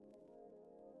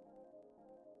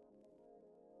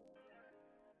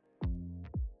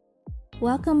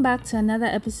Welcome back to another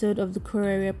episode of the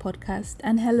Courier Podcast,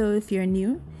 and hello if you're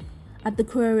new. At the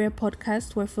Courier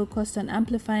Podcast, we're focused on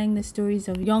amplifying the stories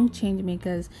of young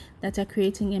changemakers that are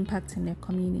creating impact in their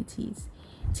communities.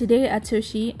 Today,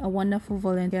 Atoshi, a wonderful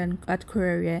volunteer at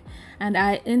Courier, and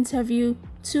I interview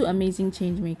two amazing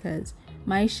changemakers,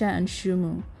 Maesha and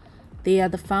Shoummo. They are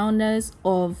the founders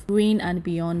of Green and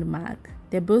Beyond Mag.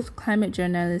 They're both climate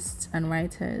journalists and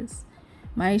writers.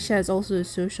 Maesha is also a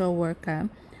social worker,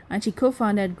 and she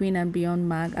co-founded Green and Beyond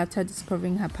Mag after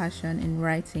discovering her passion in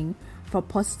writing for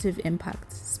positive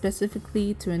impact,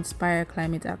 specifically to inspire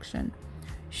climate action.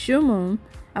 Shoummo,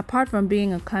 apart from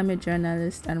being a climate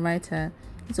journalist and writer,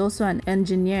 is also an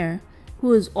engineer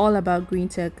who is all about green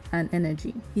tech and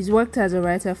energy. He's worked as a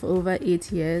writer for over 8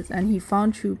 years, and he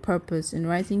found true purpose in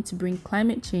writing to bring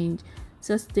climate change,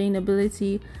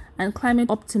 sustainability, and climate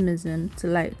optimism to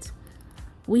light.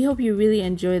 We hope you really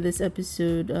enjoy this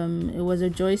episode. It was a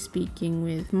joy speaking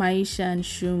with Maesha and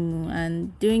Shoummo,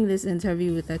 and doing this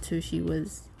interview with Atoshi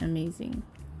was amazing.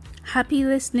 Happy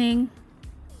listening!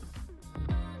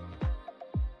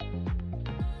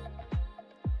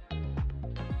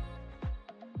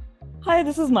 Hi,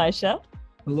 this is Maesha.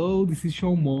 Hello, this is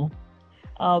Shoummo.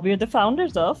 We're the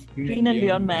founders of Green and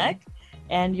Beyond Mag,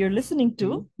 and you're listening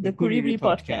to the Kuribri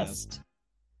podcast.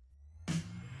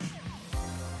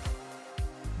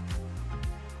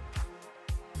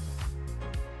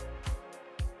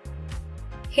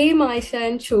 Hey Maesha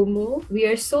and Shoummo, we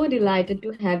are so delighted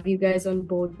to have you guys on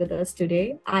board with us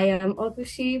today. I am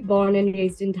Atoshi, born and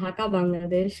raised in Dhaka,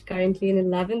 Bangladesh, currently in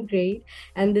 11th grade,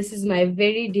 and this is my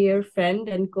very dear friend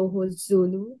and co-host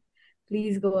Zulu.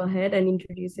 Please go ahead and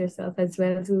introduce yourself as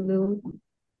well, Zulu.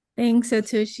 Thanks,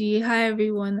 Satoshi. Hi,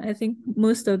 everyone. I think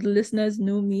most of the listeners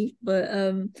know me, but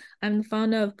I'm the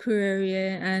founder of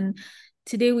Courier, and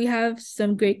today we have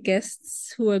some great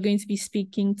guests who are going to be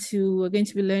we're going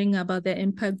to be learning about their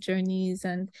impact journeys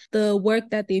and the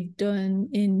work that they've done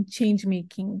in change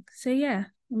making. So yeah,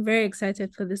 I'm very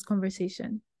excited for this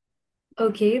conversation.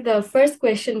 Okay, the first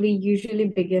question we usually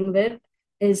begin with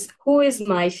is, who is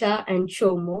Maesha and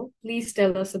Shoummo? Please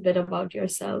tell us a bit about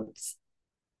yourselves.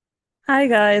 Hi,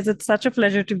 guys. It's such a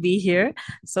pleasure to be here.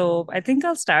 So I think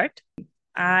I'll start.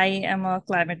 I am a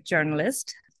climate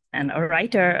journalist and a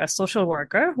writer, a social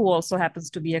worker who also happens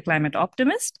to be a climate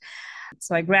optimist.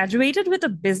 So I graduated with a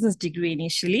business degree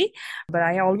initially, but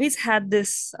I always had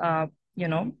this, I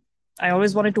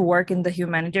always wanted to work in the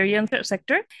humanitarian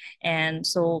sector. And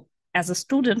so as a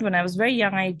student, when I was very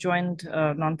young, I joined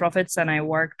nonprofits and I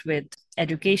worked with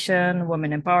education,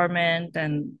 women empowerment,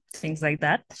 and things like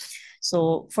that.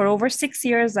 So for over 6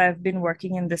 years, I've been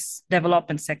working in this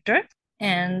development sector.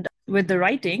 And with the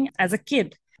writing, as a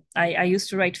kid, I used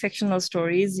to write fictional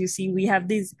stories. You see, we have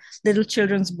these little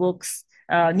children's books,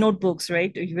 notebooks,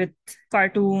 right, with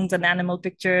cartoons and animal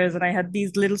pictures. And I had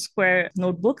these little square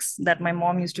notebooks that my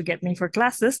mom used to get me for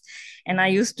classes. And I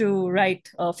used to write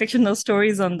fictional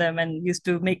stories on them and used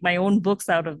to make my own books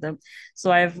out of them.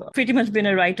 So I've pretty much been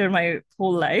a writer my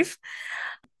whole life.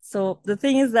 So the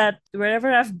thing is that wherever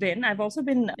I've been, I've also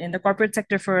been in the corporate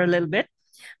sector for a little bit.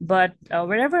 But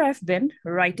wherever I've been,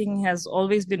 writing has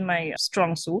always been my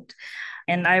strong suit.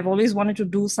 And I've always wanted to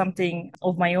do something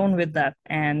of my own with that.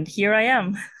 And here I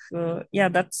am. So yeah,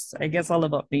 that's, I guess, all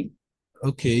about me.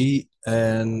 Okay,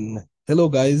 and hello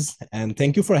guys, and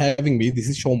thank you for having me. This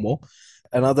is Shoummo,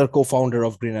 another co-founder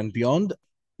of Green and Beyond.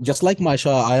 Just like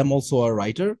Maesha, I am also a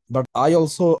writer, but I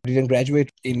also didn't graduate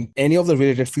in any of the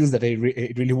related fields that I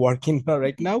really work in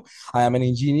right now. I am an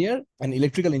engineer, an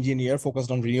electrical engineer focused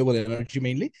on renewable energy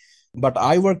mainly. But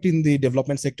I worked in the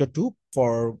development sector too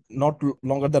for not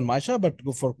longer than Maesha, but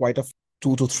for quite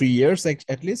 2 to 3 years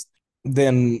at least.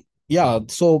 Then, yeah,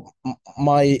 so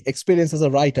my experience as a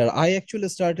writer, I actually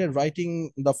started writing.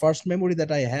 The first memory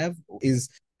that I have is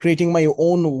creating my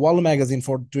own wall magazine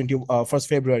for 21st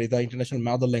February, the International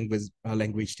Mother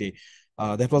Language Day.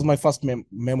 That was my first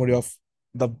memory of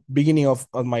the beginning of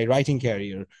my writing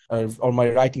career or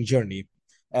my writing journey.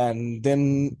 And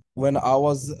then when I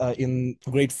was in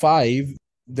grade 5,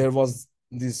 there was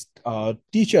this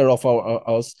teacher of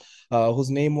us whose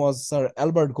name was Sir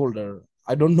Albert Golder.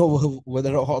 I don't know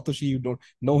whether Hatoshi you don't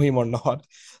know him or not,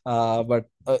 but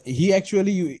he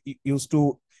actually used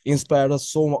to inspired us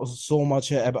so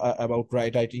much about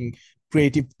writing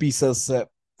creative pieces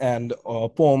and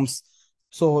poems.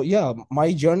 So yeah,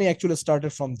 my journey actually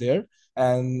started from there,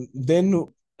 and then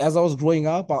as I was growing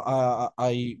up,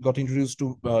 I got introduced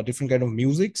to different kind of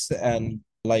musics and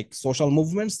like social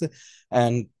movements,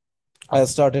 and I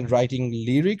started writing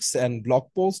lyrics and blog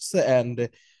posts, and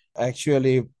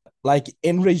actually like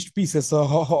enriched pieces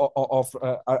of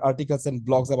articles and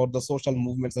blogs about the social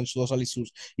movements and social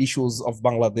issues of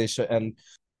Bangladesh, and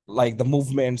like the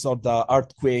movements or the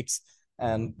earthquakes.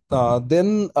 And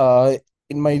then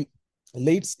in my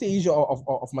late stage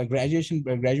of my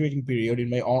graduating period in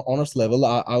my honors level,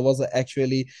 I was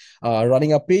actually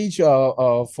running a page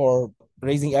for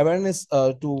raising awareness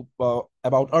to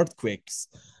about earthquakes.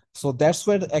 So that's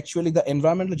where actually the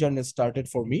environmental journey started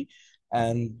for me.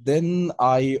 And then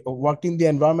I worked in the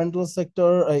environmental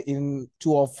sector in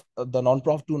two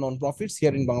nonprofits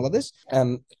here in Bangladesh.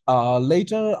 And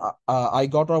later, I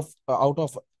got out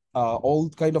of all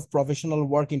kind of professional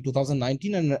work in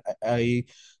 2019, and I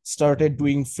started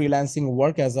doing freelancing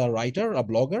work as a writer, a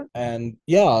blogger. And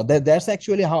yeah, that's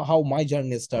actually how my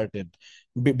journey started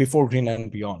before Green and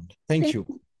Beyond. Thank you.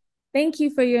 Thank you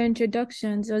for your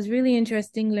introductions. It was really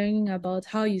interesting learning about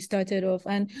how you started off.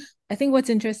 And I think what's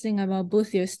interesting about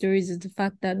both your stories is the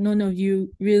fact that none of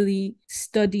you really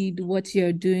studied what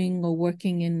you're doing or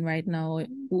working in right now.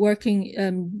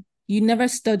 You never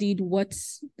studied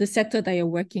what's the sector that you're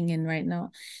working in right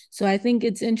now. So I think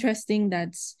it's interesting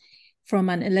that from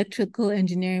an electrical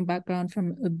engineering background,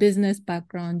 from a business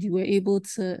background, you were able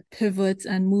to pivot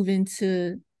and move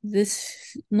into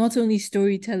this not only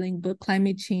storytelling but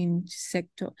climate change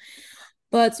sector.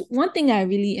 But one thing I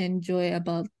really enjoy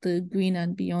about the Green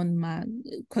and Beyond mag,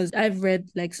 because I've read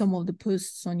like some of the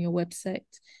posts on your website,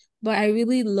 but I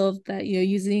really love that you're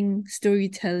using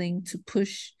storytelling to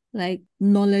push like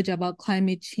knowledge about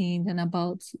climate change and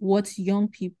about what young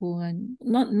people, and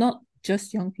not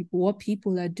just young people, what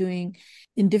people are doing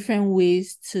in different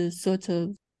ways to sort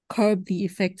of curb the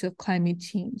effects of climate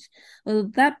change. Well,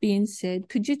 that being said,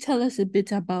 could you tell us a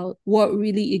bit about what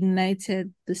really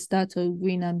ignited the start of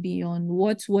Green and Beyond?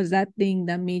 What was that thing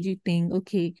that made you think,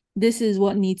 okay, this is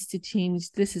what needs to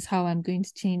change. This is how I'm going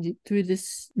to change it through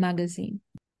this magazine?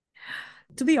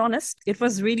 To be honest, it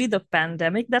was really the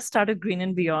pandemic that started Green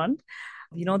and Beyond.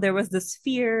 There was this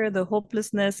fear, the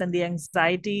hopelessness, and the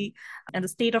anxiety, and the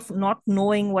state of not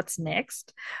knowing what's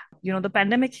next. The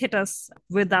pandemic hit us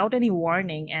without any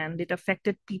warning, and it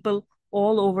affected people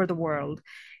all over the world.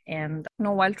 And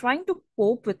while trying to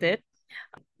cope with it,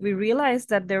 we realized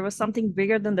that there was something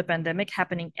bigger than the pandemic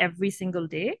happening every single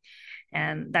day,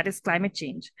 and that is climate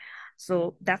change.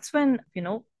 So that's when,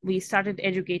 we started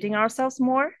educating ourselves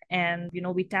more, and,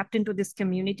 we tapped into this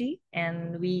community,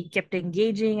 and we kept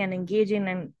engaging and engaging,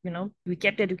 and, we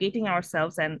kept educating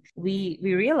ourselves, and we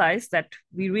realized that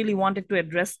we really wanted to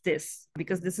address this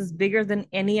because this is bigger than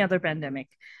any other pandemic.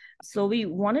 So we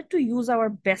wanted to use our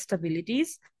best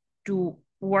abilities to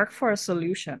work for a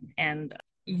solution and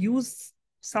use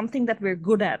something that we're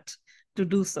good at to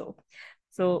do so.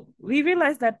 So we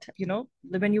realized that,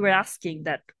 when you were asking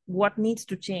that what needs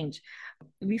to change,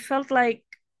 we felt like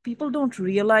people don't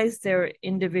realize their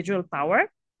individual power.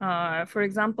 For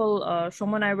example,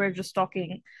 Shoummo and I were just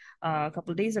talking a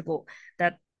couple of days ago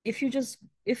that if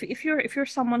you're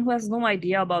someone who has no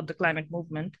idea about the climate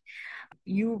movement,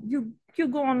 you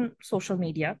go on social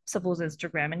media, suppose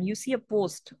Instagram, and you see a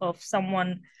post of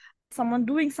someone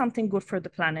doing something good for the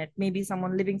planet, maybe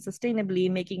someone living sustainably,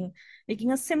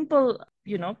 making a simple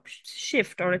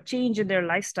shift or a change in their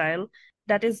lifestyle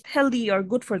that is healthy or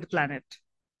good for the planet.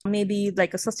 Maybe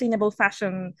like a sustainable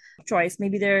fashion choice,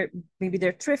 maybe they're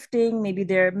thrifting, maybe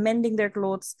they're mending their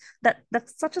clothes.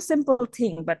 That's such a simple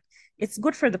thing, but it's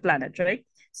good for the planet, right?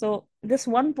 So this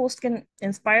one post can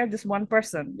inspire this one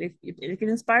person. It can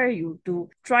inspire you to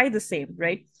try the same,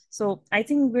 right? So I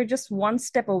think we're just one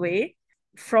step away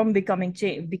from becoming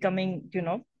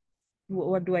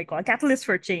what do I call a catalyst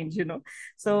for change.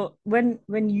 So when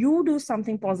you do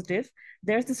something positive,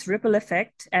 there's this ripple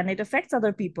effect, and it affects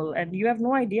other people, and you have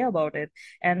no idea about it.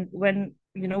 And when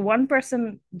one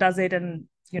person does it, and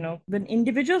when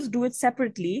individuals do it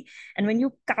separately, and when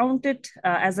you count it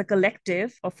as a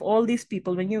collective of all these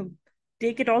people, when you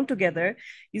take it all together,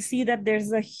 you see that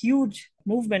there's a huge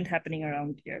movement happening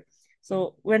around here.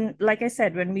 So like I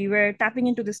said, when we were tapping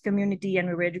into this community and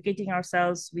we were educating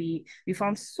ourselves, we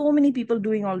found so many people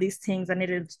doing all these things, and it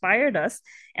inspired us.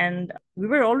 And we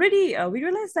were already, we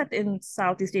realized that in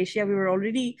Southeast Asia, we were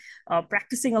already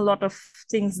practicing a lot of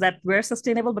things that were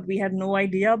sustainable, but we had no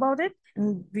idea about it.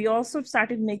 And we also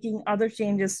started making other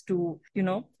changes to,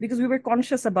 because we were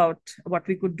conscious about what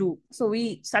we could do. So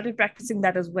we started practicing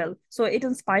that as well. So it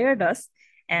inspired us,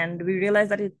 and we realized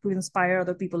that it could inspire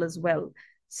other people as well.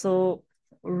 So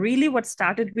really what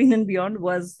started Green and Beyond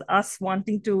was us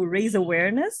wanting to raise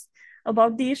awareness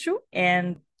about the issue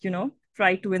and,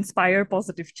 try to inspire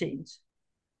positive change.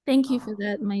 Thank you for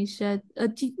that, Maesha.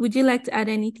 Would you like to add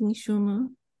anything,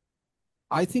 Shoummo?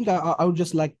 I think I would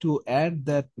just like to add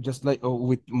that, just like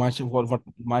with Maisha, what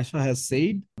Maisha has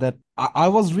said, that I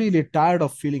was really tired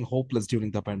of feeling hopeless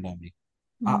during the pandemic.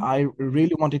 Mm. I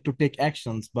really wanted to take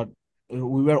actions, but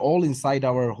we were all inside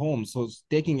our home. So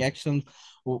taking action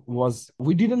was,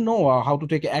 we didn't know how to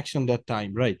take action that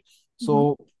time, right? Mhm.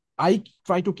 So I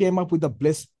tried to came up with the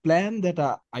best plan that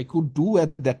I could do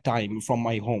at that time from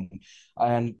my home.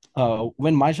 And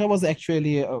when Maisha was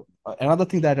actually, another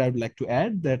thing that I'd like to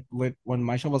add, that when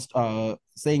Maisha was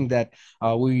saying that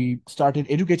we started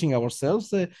educating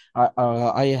ourselves,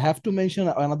 I have to mention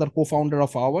another co-founder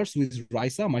of ours, who is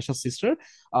Raisa, Maisha's sister.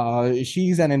 She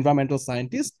is an environmental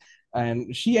scientist,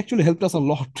 and she actually helped us a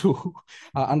lot to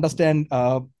understand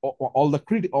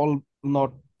all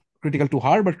not critical to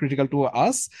her, but critical to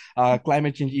us,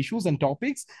 climate change issues and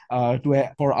topics,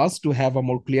 for us to have a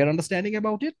more clear understanding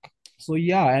about it. So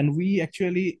yeah, and we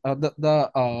actually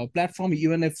the platform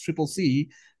UNFCCC,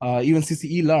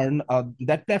 UNCCE Learn,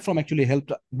 that platform actually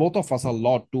helped both of us a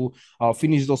lot to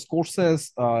finish those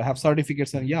courses, have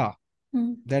certificates, and yeah,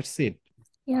 Mm. that's it.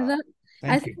 Yeah, Uh, that I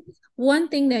Thank you. think one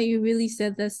thing that you really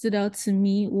said that stood out to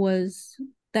me was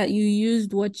that you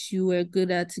used what you were good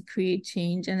at to create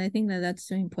change. And I think that that's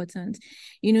so important.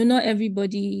 Not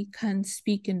everybody can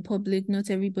speak in public, not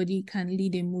everybody can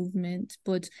lead a movement,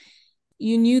 but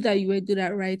you knew that you were good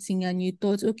at writing and you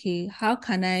thought, okay, how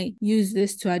can I use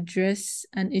this to address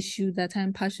an issue that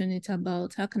I'm passionate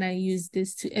about? How can I use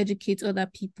this to educate other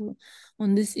people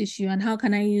on this issue? And how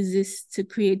can I use this to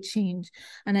create change?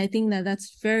 And I think that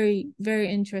that's very, very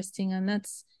interesting. And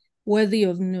that's worthy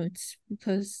of note,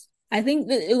 because I think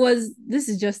that this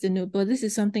is just a note, but this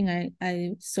is something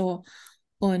I saw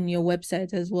on your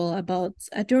website as well about,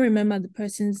 I don't remember the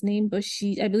person's name, but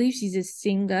I believe she's a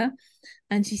singer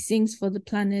and she sings for the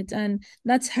planet. And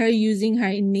that's her using her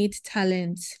innate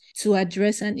talent to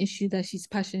address an issue that she's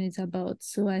passionate about.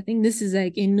 So I think this is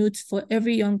like a note for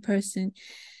every young person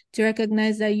to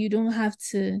recognize that you don't have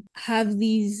to have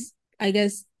these, I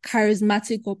guess,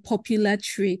 charismatic or popular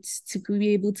traits to be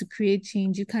able to create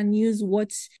change. You can use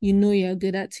what you know you're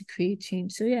good at to create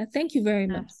change. So yeah, thank you very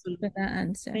much Absolutely. for that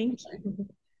answer. Thank you.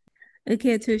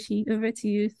 Okay, Toshi, over to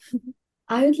you.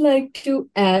 I would like to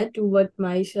add to what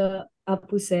Maisha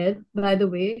Apu said. By the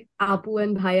way, Apu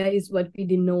and Bhaiya is what we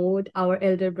denote our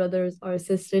elder brothers or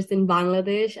sisters in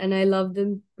Bangladesh, and I love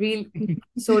them real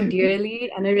so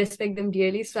dearly, and I respect them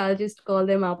dearly. So I'll just call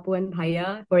them Apu and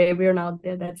Bhaiya for everyone out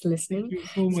there that's Thank listening. you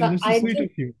so much. So That's so sweet of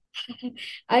you.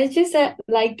 I just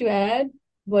like to add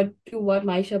what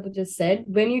Maisha just said.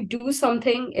 When you do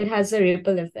something, it has a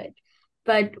ripple effect.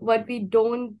 But what we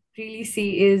don't really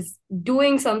see is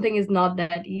doing something is not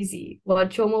that easy. What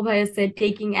Shomo Bhai has said,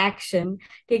 taking action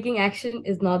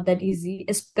is not that easy,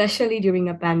 especially during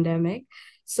a pandemic.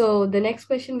 So the next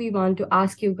question we want to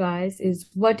ask you guys is,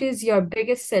 what is your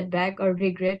biggest setback or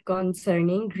regret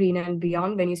concerning Green and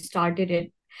Beyond when you started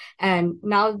it? And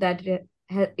now that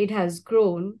it has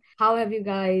grown, how have you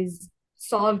guys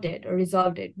solved it or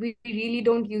resolved it? We really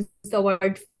don't use the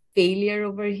word failure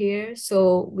over here,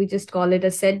 so we just call it a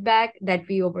setback that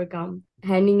we overcome.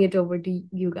 Handing it over to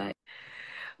you guys.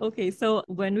 Okay, so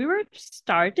when we were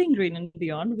starting Green and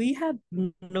Beyond, we had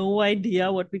no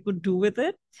idea what we could do with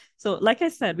it. So, like I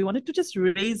said, we wanted to just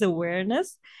raise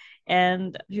awareness.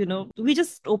 And, we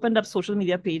just opened up social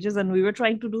media pages and we were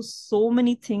trying to do so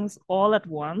many things all at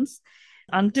once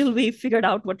until we figured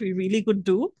out what we really could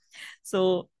do.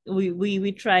 So,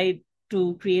 we tried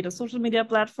to create a social media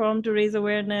platform to raise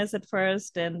awareness at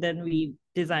first, and then we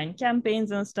designed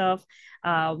campaigns and stuff.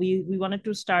 We wanted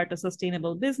to start a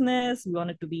sustainable business. We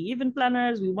wanted to be event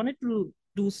planners. We wanted to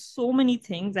do so many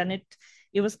things, and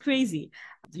it was crazy.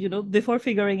 Before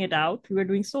figuring it out, we were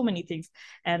doing so many things,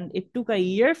 and it took a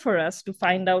year for us to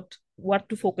find out what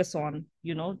to focus on.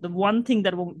 The one thing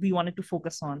that we wanted to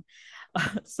focus on.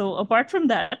 So apart from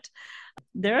that,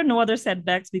 there are no other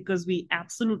setbacks because we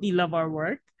absolutely love our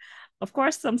work. Of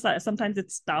course, sometimes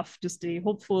it's tough to stay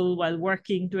hopeful while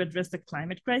working to address the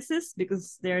climate crisis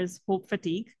because there's hope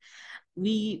fatigue.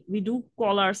 We do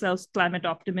call ourselves climate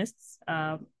optimists,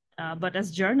 but as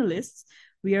journalists,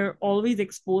 we are always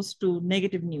exposed to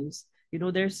negative news.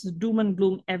 There's doom and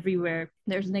gloom everywhere.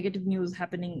 There's negative news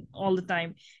happening all the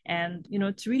time, and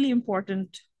it's really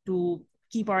important to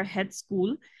keep our heads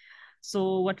cool.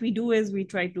 So what we do is we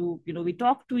try to, we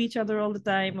talk to each other all the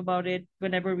time about it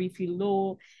whenever we feel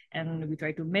low, and we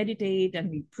try to meditate and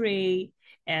we pray.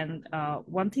 And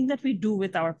one thing that we do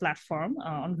with our platform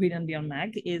on Green and Beyond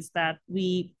Mag is that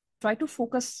we try to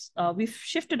focus, we've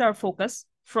shifted our focus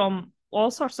from all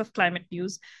sorts of climate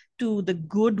news to the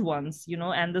good ones,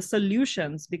 and the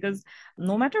solutions, because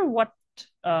no matter what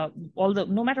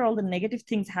no matter all the negative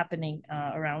things happening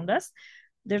around us,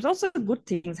 there's also good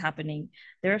things happening.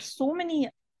 There are so many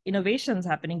innovations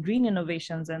happening, green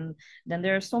innovations, and then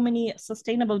there are so many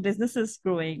sustainable businesses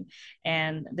growing,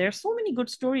 and there are so many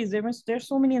good stories. There's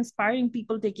so many inspiring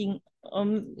people taking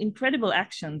incredible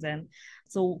actions, and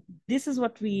so this is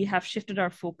what we have shifted our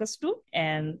focus to.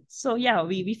 And so yeah,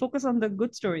 we focus on the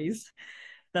good stories.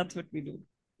 That's what we do.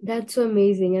 That's so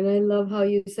amazing. And I love how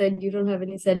you said you don't have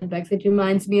any setbacks. It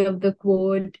reminds me of the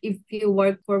quote, if you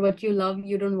work for what you love,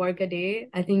 you don't work a day.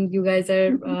 I think you guys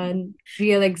are a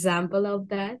real example of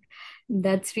that.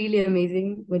 That's really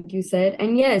amazing what you said.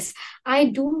 And yes,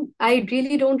 I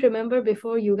really don't remember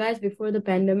before you guys, before the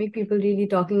pandemic, people really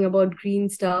talking about green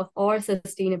stuff or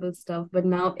sustainable stuff. But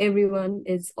now everyone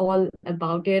is all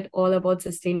about it, all about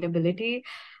sustainability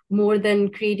more than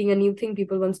creating a new thing.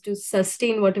 People wants to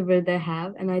sustain whatever they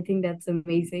have, and I think that's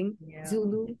amazing. Yeah.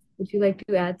 Zulu, would you like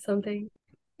to add something?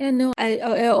 Yeah, no,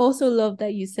 I also love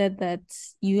that you said that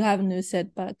you have no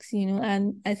setbacks,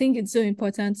 and I think it's so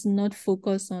important to not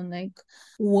focus on like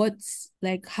what's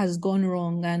like has gone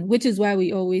wrong, and which is why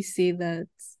we always say that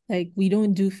like we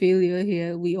don't do failure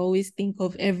here. We always think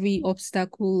of every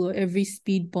obstacle or every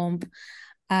speed bump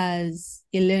as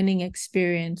a learning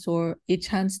experience or a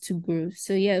chance to grow.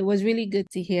 So yeah, it was really good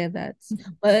to hear that.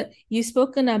 But you've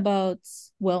spoken about,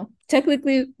 well,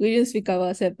 technically we didn't speak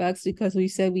about setbacks because we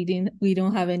said we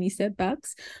don't have any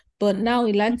setbacks. But now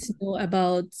we'd like to know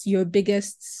about your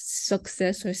biggest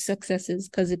success or successes,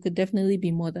 because it could definitely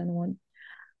be more than one.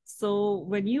 So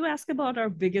when you ask about our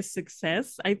biggest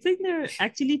success, I think there are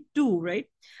actually two, right?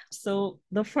 So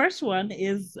the first one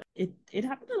is it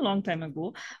happened a long time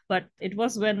ago, but it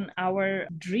was when our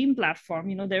dream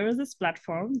platform, there was this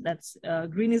platform that's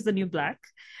Green is the New Black.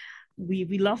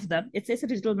 We love them. It's a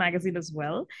digital magazine as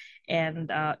well.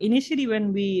 And initially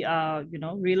when we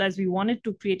realized we wanted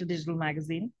to create a digital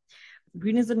magazine,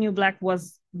 Green is the New Black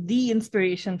was the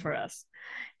inspiration for us.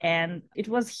 And it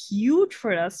was huge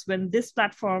for us when this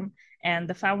platform and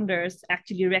the founders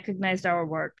actually recognized our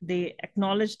work. They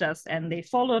acknowledged us and they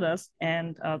followed us.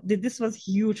 And this was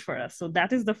huge for us. So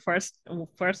that is the first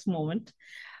moment.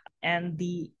 And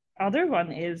the other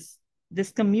one is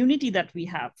this community that we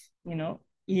have,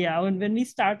 Yeah, when we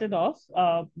started off,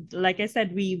 like I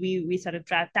said, we started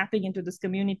tapping into this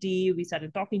community. We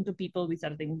started talking to people. We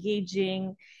started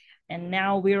engaging. And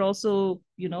now we're also,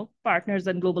 partners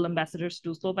and global ambassadors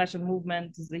to Slow Fashion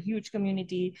Movement. This is a huge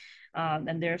community.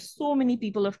 And there are so many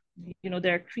people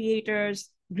there are creators,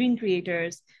 green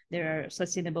creators, there are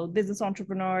sustainable business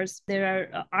entrepreneurs, there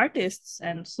are artists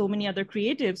and so many other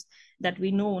creatives that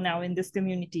we know now in this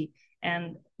community.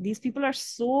 And these people are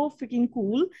so freaking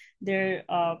cool. They're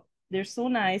so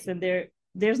nice, and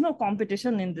there's no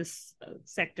competition in this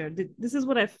sector. This is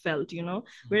what I've felt,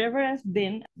 wherever I've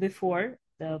been before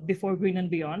Green and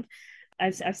Beyond.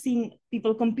 I've seen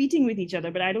people competing with each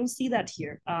other, but I don't see that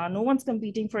here. No one's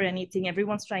competing for anything.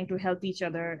 Everyone's trying to help each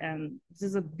other. And this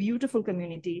is a beautiful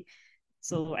community.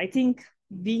 So I think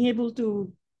being able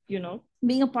to,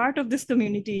 being a part of this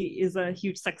community is a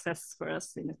huge success for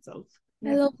us in itself.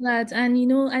 I love that. And,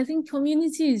 I think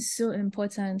community is so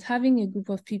important. Having a group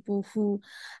of people who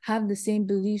have the same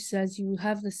beliefs as you,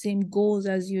 have the same goals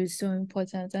as you is so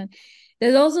important. And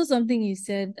there's also something you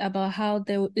said about how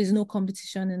there is no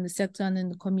competition in the sector and in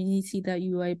the community that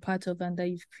you are a part of and that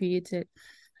you've created.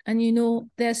 And,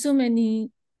 there are so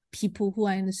many people who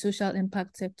are in the social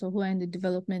impact sector, who are in the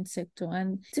development sector.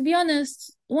 And to be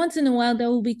honest, once in a while, there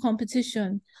will be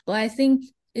competition. But I think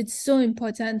it's so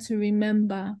important to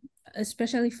remember,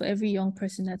 especially for every young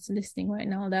person that's listening right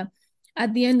now, that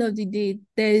at the end of the day,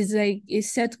 there is like a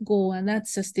set goal, and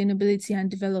that's sustainability and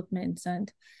development.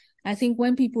 And I think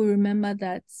when people remember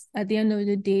that at the end of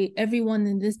the day, everyone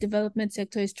in this development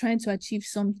sector is trying to achieve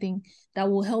something that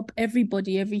will help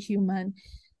everybody, every human,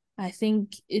 I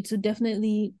think it will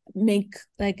definitely make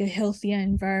like a healthier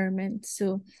environment.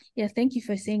 So yeah, thank you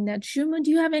for saying that. Shoummo, do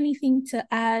you have anything to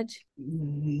add?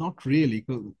 Not really,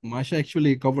 because Maesha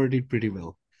actually covered it pretty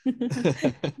well.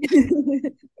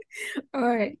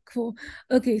 All right, cool.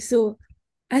 Okay, so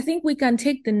I think we can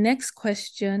take the next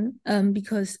question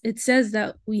because it says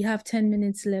that we have 10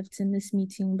 minutes left in this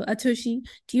meeting. But Atoshi,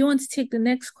 do you want to take the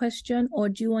next question, or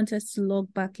do you want us to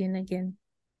log back in again?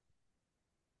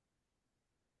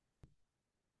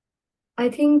 I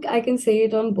think I can say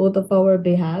it on both of our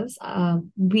behalves.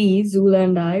 We, Zula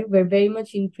and I, were very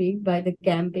much intrigued by the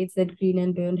campaigns that Green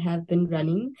and Beyond have been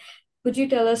running. Could you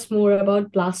tell us more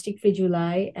about Plastic Free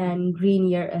July and Green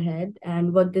Year Ahead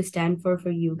and what they stand for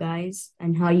you guys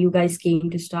and how you guys came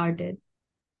to start it?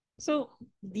 So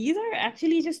these are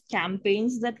actually just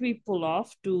campaigns that we pull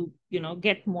off to,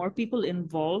 get more people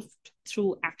involved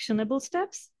through actionable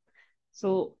steps.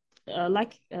 So,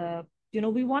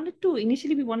 we wanted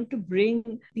to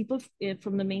bring people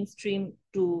from the mainstream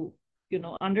to,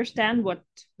 understand what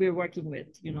we're working with.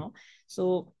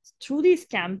 So through these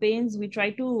campaigns, we try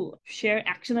to share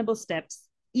actionable steps,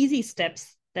 easy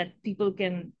steps that people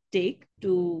can take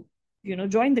to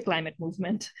join the climate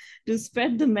movement, to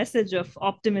spread the message of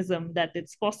optimism that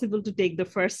it's possible to take the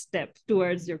first step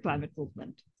towards your climate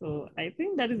movement. So I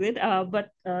think that is it. But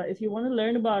if you want to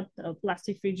learn about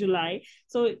Plastic Free July,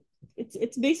 so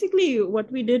it's basically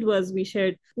what we did was we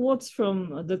shared quotes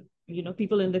from the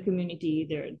people in the community.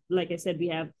 There, like I said, we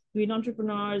have green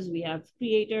entrepreneurs, we have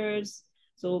creators.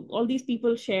 So all these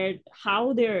people shared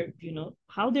how they're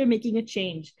making a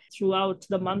change throughout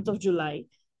the month of July.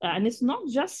 And it's not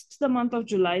just the month of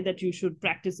July that you should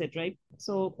practice it, right?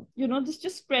 So this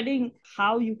just spreading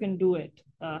how you can do it,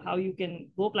 how you can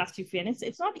go plastic free. And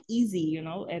it's not easy.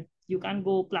 If you can't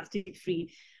go plastic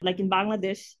free, like in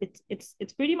Bangladesh,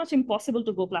 it's pretty much impossible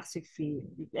to go plastic free.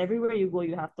 Everywhere you go,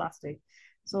 you have plastic.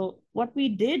 So what we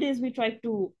did is we tried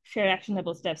to share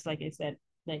actionable steps, like I said,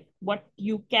 like what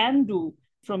you can do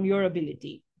from your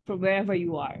ability, from wherever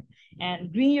you are.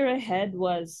 And Green Year Ahead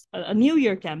was a New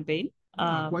Year campaign.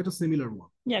 Quite a similar one.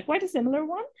 Yeah, quite a similar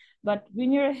one. But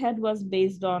Green Year Ahead was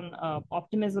based on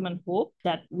optimism and hope,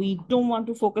 that we don't want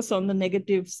to focus on the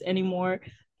negatives anymore.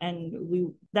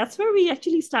 And that's where we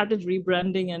actually started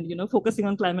rebranding and focusing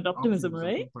on climate optimism,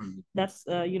 right? That's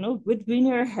with Green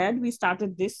Year Ahead, we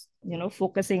started this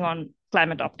focusing on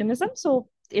climate optimism. So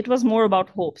it was more about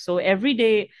hope. So every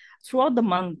day throughout the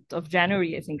month of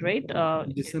January, I think, right?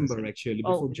 December, actually,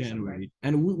 before January.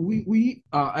 And we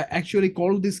actually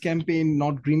called this campaign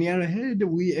not Green Year Ahead.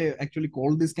 We actually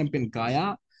called this campaign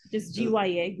Gaia. Just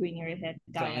GYA, Green Year Ahead,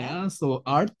 Gaia. So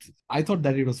Earth. I thought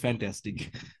that it was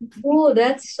fantastic. Oh,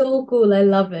 that's so cool. I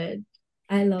love it.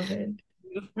 I love it.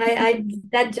 I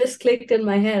that just clicked in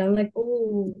my head. I'm like,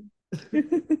 oh.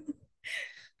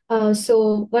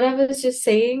 So what I was just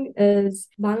saying is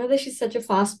Bangladesh is such a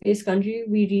fast-paced country.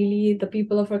 The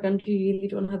people of our country really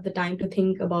don't have the time to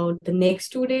think about the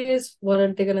next 2 days. What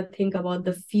are they gonna think about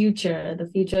the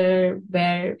future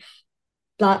where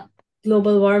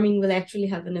global warming will actually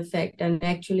have an effect and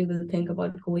actually will think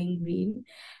about going green.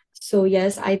 So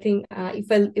yes, I think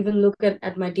if I even look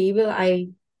at my table, I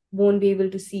won't be able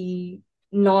to see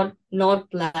not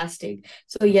plastic.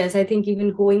 So yes, I think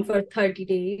even going for 30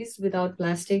 days without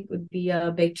plastic would be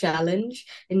a big challenge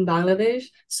in Bangladesh.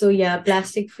 So yeah,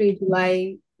 plastic free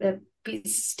July,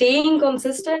 staying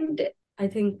consistent, I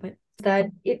think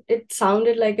that it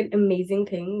sounded like an amazing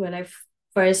thing when I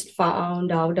first found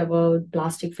out about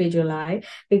plastic free July,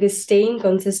 because staying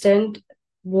consistent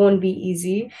won't be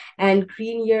easy. And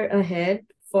Green Year Ahead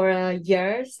for a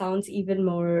year sounds even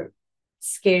more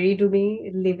scary to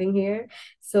me living here.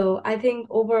 So I think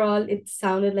overall it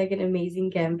sounded like an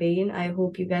amazing campaign. I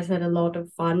hope you guys had a lot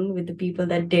of fun with the people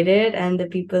that did it and the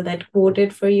people that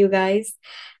quoted for you guys.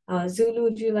 Zulu,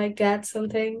 would you like to add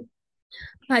something?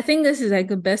 I think this is like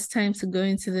the best time to go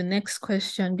into the next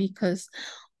question, because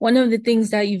one of the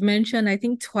things that you've mentioned, I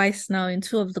think twice now in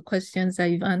two of the questions that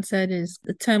you've answered, is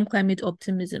the term climate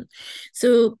optimism.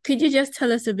 So could you just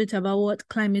tell us a bit about what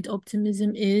climate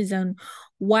optimism is and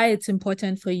why it's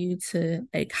important for you to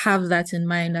like have that in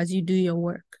mind as you do your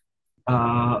work?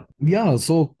 Yeah,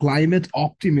 so climate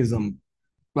optimism,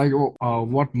 like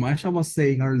what Maesha was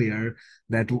saying earlier,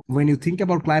 that when you think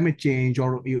about climate change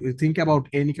or you think about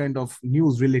any kind of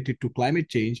news related to climate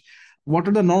change, what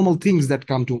are the normal things that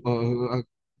come to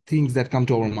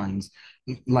our minds?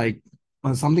 Like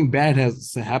something bad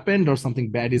has happened, or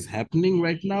something bad is happening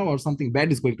right now, or something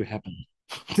bad is going to happen.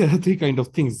 There are three kind of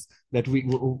things that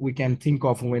we can think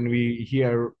of when we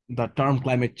hear the term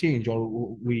climate change,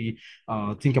 or we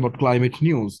think about climate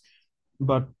news.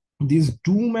 But this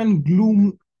doom and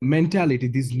gloom mentality,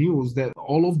 this news, that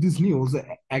all of this news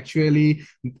actually,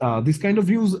 this kind of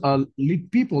news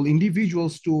lead people,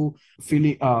 individuals, to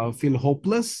feel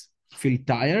hopeless, feel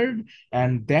tired,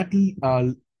 and that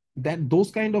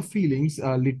those kind of feelings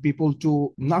lead people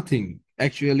to nothing,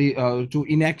 actually, to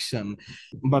inaction.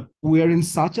 But we are in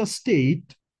such a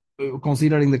state,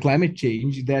 considering the climate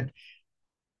change, that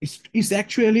it's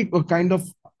actually a kind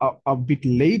of a bit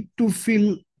late to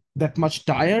feel that much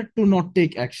tired to not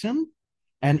take action.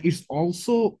 And it's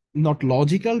also not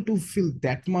logical to feel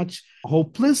that much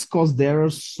hopeless, because there are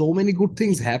so many good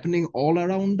things happening all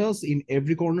around us in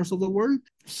every corners of the world.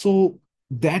 So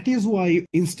that is why,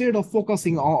 instead of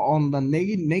focusing on the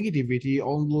negativity,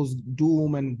 on those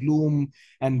doom and gloom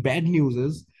and bad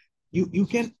newses, you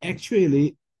can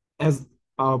actually, as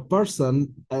a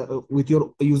person, with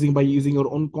your using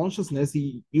your own consciousness,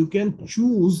 you can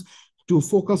choose to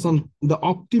focus on the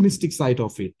optimistic side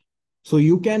of it. So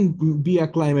you can be a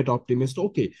climate optimist.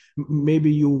 Okay,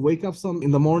 maybe you wake up some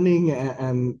in the morning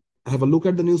and have a look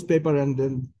at the newspaper, and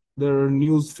then there are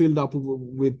news filled up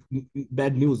with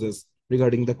bad news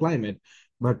regarding the climate.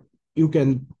 But you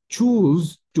can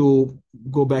choose to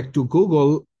go back to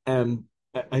Google and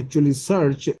actually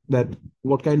search that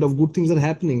what kind of good things are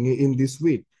happening in this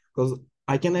week, because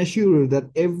I can assure you that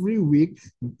every week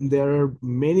there are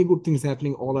many good things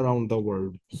happening all around the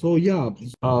world. So yeah,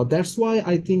 that's why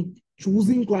I think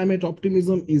choosing climate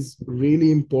optimism is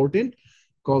really important,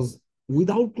 because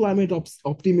without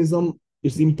optimism,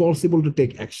 it's impossible to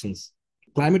take actions.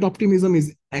 Climate optimism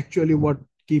is actually what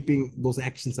keeping those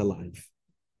actions alive.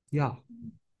 Yeah.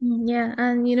 Yeah,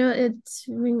 and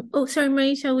oh, sorry,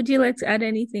 Maisha, would you like to add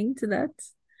anything to that?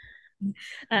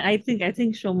 I think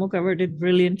Shomo covered it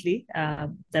brilliantly.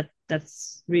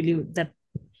 That's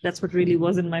what really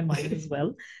was in my mind as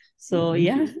well. So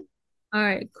yeah. All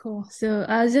right, cool. So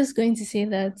I was just going to say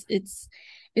that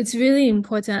it's really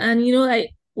important. And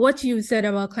like what you said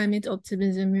about climate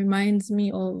optimism reminds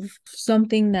me of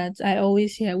something that I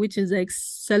always hear, which is like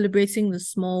celebrating the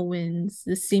small wins,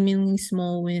 the seemingly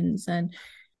small wins, and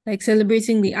like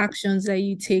celebrating the actions that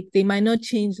you take. They might not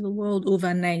change the world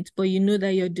overnight, but you know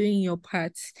that you're doing your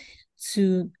part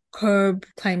to curb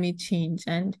climate change.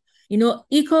 And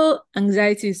eco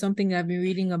anxiety is something I've been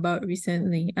reading about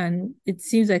recently, and it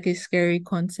seems like a scary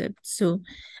concept. So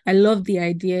I love the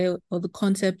idea or the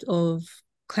concept of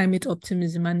climate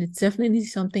optimism, and it's definitely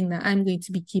something that I'm going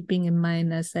to be keeping in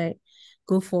mind as I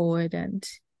go forward and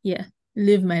yeah,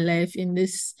 live my life in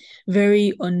this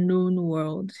very unknown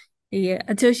world. Yeah,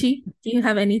 Atoshi, do you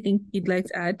have anything you'd like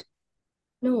to add?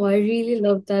 No, I really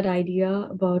love that idea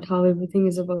about how everything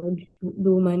is about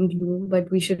doom and gloom,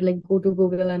 but we should like go to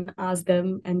Google and ask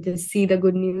them and just see the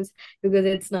good news, because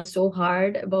it's not so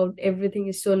hard. About everything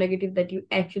is so negative that you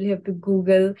actually have to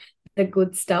Google the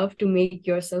good stuff to make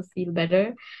yourself feel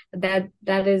better. That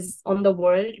is on the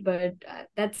world, but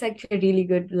that's actually a really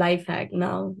good life hack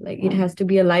now. Like it has to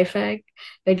be a life hack.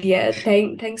 But yeah,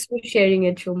 thanks for sharing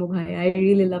it, Shomu Bhai. I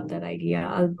really love that idea.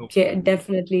 I'll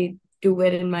definitely do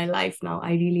it in my life now.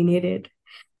 I really need it.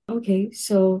 Okay,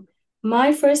 so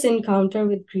my first encounter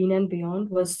with Green and Beyond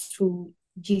was through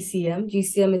GCM.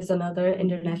 GCM is another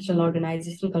international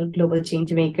organization called Global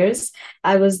Change Makers.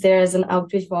 I was there as an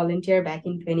outreach volunteer back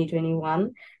in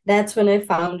 2021. That's when I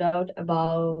found out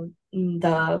about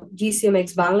the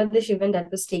GCMX Bangladesh event that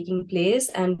was taking place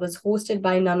and was hosted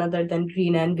by none other than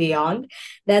Green and Beyond.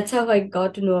 That's how I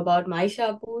got to know about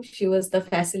Maisha Apu. She was the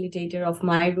facilitator of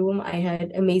my room. I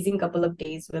had amazing couple of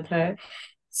days with her.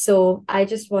 So I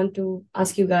just want to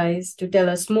ask you guys to tell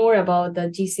us more about the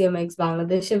GCMX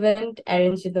Bangladesh event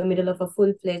arranged in the middle of a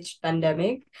full-fledged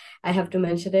pandemic. I have to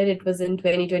mention it. It was in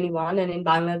 2021 and in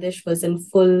Bangladesh was in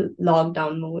full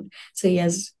lockdown mode. So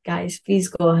yes, guys, please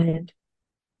go ahead.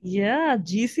 Yeah,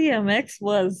 GCMX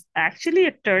was actually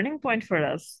a turning point for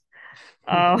us.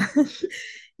 Uh,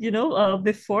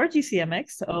 before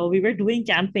GCMX, we were doing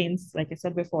campaigns, like I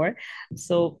said before.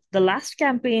 So the last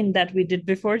campaign that we did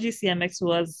before GCMX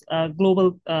was a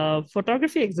global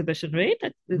photography exhibition, right?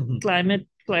 Climate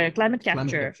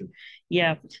capture.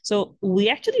 Yeah. So we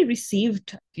actually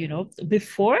received,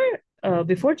 before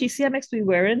GCMX, we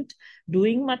weren't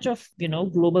doing much of,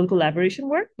 global collaboration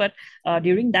work, but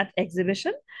during that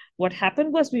exhibition, what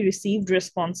happened was we received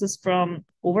responses from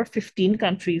over 15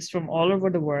 countries from all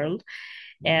over the world.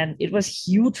 And it was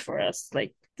huge for us,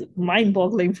 like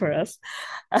mind-boggling for us.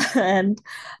 And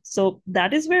so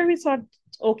that is where we thought,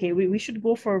 okay, we should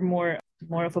go for more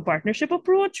of a partnership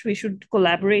approach. We should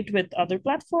collaborate with other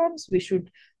platforms. We should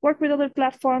work with other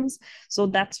platforms. So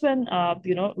that's when,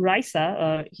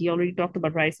 Raisa, he already talked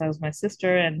about Raisa as my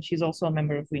sister, and she's also a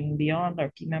member of Green Beyond, our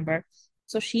team member.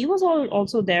 So she was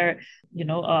also there,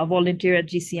 a volunteer at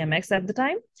GCMX at the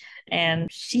time. And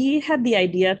she had the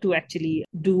idea to actually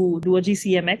do a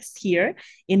GCMX here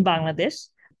in Bangladesh.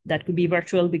 That could be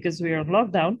virtual because we are on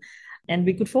lockdown, and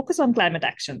we could focus on climate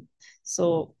action.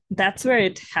 So that's where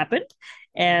it happened.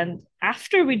 And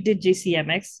after we did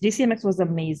GCMX was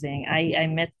amazing. I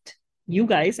met you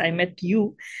guys, I met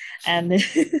you, and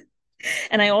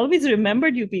and I always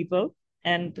remembered you people.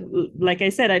 And like I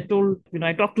said, I talked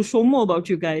to Shomo about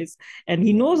you guys, and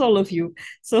he knows all of you.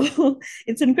 So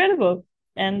it's incredible.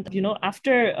 And,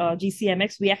 after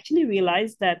GCMX, we actually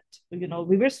realized that,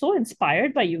 we were so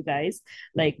inspired by you guys,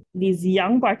 like these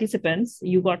young participants.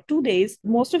 You got 2 days.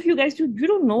 Most of you guys, you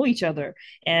don't know each other.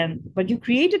 But you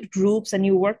created groups and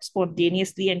you worked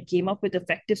spontaneously and came up with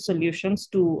effective solutions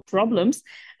to problems.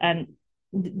 And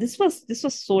this was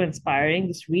so inspiring.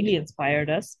 This really inspired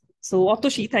us. So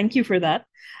Otoshi, thank you for that.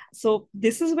 So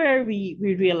this is where we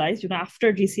realized,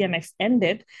 after GCMX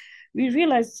ended, we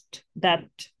realized that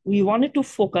we wanted to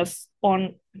focus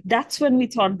on, that's when we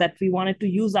thought that we wanted to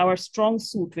use our strong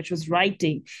suit, which was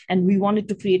writing, and we wanted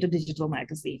to create a digital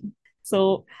magazine.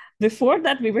 So before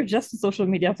that, we were just a social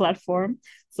media platform.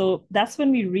 So that's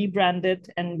when we rebranded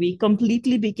and we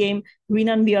completely became Green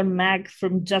and Beyond Mag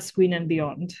from just Green and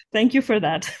Beyond. Thank you for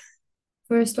that.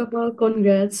 First of all,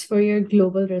 congrats for your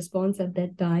global response at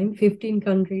that time. 15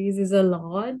 countries is a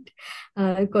lot.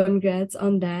 Congrats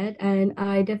on that. And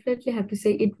I definitely have to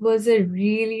say it was a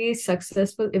really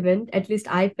successful event. At least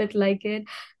I felt like it.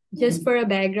 Just for a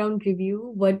background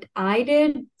review, what I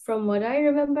did, from what I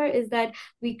remember, is that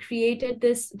we created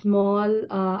this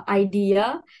small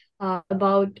idea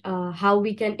about how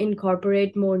we can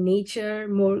incorporate more nature,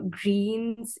 more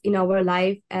greens in our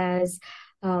life as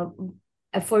uh,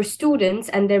 for students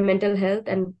and their mental health,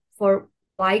 and for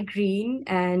why green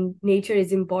and nature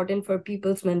is important for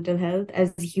people's mental health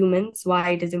as humans, why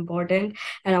it is important.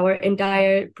 And our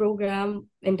entire program,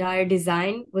 entire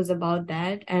design was about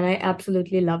that. And I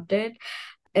absolutely loved it,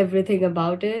 everything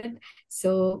about it.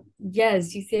 So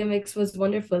yes, GCMX was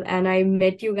wonderful. And I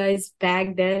met you guys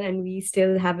back then and we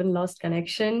still haven't lost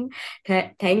connection.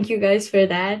 Thank you guys for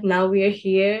that. Now we are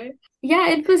here. Yeah,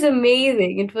 it was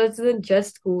amazing. It wasn't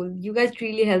just school. You guys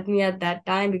really helped me at that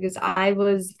time because I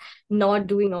was not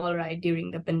doing all right during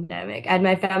the pandemic and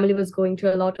my family was going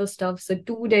through a lot of stuff. So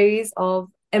 2 days of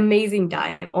amazing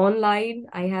time online.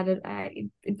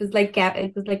 It was like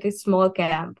it was like a small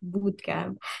camp, boot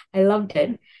camp. I loved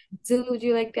it. Zulu, would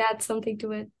you like to add something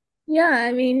to it? Yeah,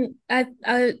 I mean, I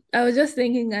was just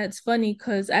thinking that it's funny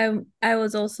because I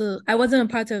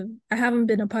wasn't a part of, I haven't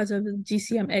been a part of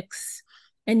GCMX,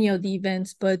 any of the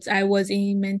events, but I was a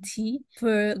mentee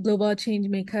for Global Change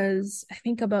Makers, I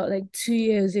think about like 2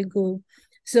 years ago.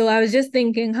 So I was just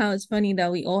thinking how it's funny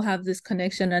that we all have this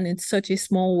connection and it's such a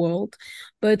small world.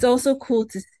 But it's also cool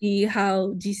to see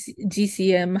how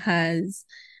GCM has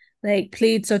like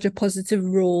played such a positive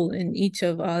role in each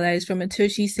of our lives, from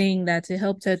Atoshi saying that it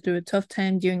helped her through a tough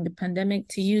time during the pandemic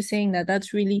to you saying that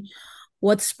that's really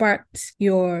what sparked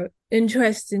your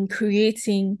interest in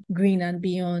creating Green and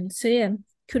Beyond. So yeah,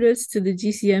 kudos to the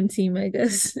GCM team, I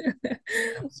guess.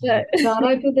 But Shout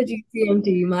out to the GCM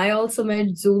team. I also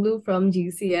met Zulu from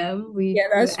GCM. yeah,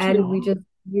 that's true. We just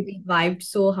really vibed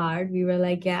so hard. We were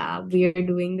like, yeah, we are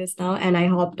doing this now. And I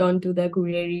hopped onto the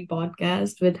Kureri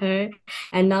podcast with her.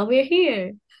 And now we're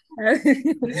here.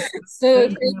 So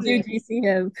thank you,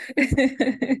 GCM.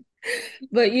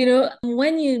 But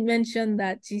when you mentioned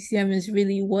that GCM is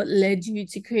really what led you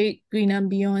to create Green and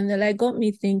Beyond, it like got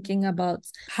me thinking about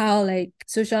how like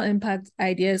social impact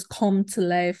ideas come to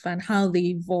life and how they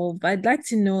evolve. I'd like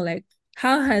to know like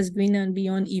how has Green and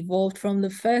Beyond evolved from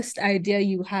the first idea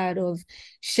you had of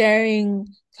sharing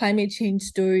climate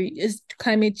change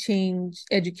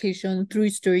education through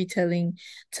storytelling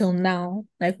till now?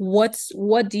 Like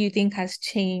what do you think has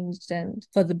changed and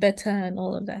for the better and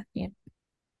all of that? Yeah.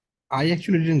 I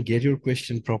actually didn't get your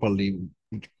question properly.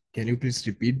 Can you please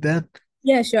repeat that?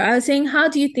 Yeah, sure. I was saying, how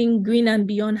do you think Green and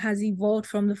Beyond has evolved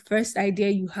from the first idea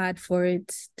you had for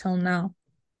it till now?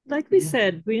 Like we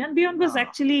said, Green and Beyond was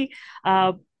actually,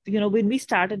 when we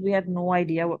started, we had no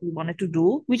idea what we wanted to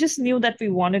do. We just knew that we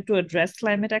wanted to address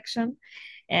climate action,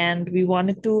 and we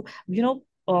wanted to,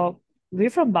 we're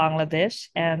from Bangladesh,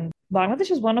 and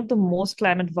Bangladesh is one of the most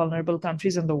climate vulnerable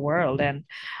countries in the world. And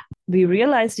we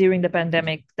realized during the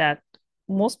pandemic that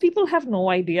most people have no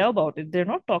idea about it. They're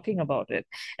not talking about it.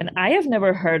 And I have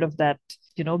never heard of that,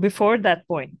 before that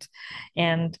point.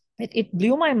 And it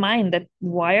blew my mind that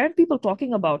why aren't people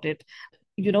talking about it?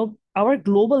 Our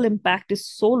global impact is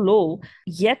so low,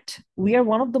 yet we are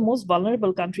one of the most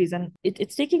vulnerable countries, and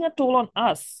it's taking a toll on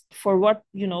us for what,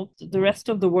 the rest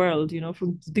of the world,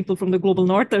 from people from the global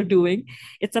north are doing.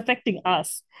 It's affecting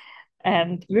us.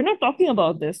 And we're not talking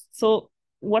about this. So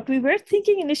what we were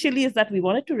thinking initially is that we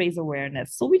wanted to raise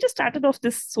awareness. So we just started off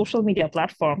this social media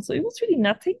platform. So it was really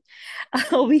nothing.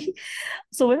 we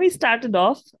so when we started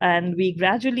off and we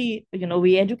gradually,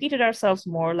 we educated ourselves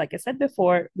more. Like I said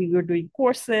before, we were doing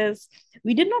courses.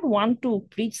 We did not want to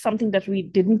preach something that we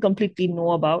didn't completely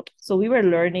know about. So we were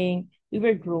learning, we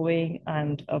were growing,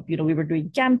 and we were doing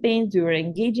campaigns, we were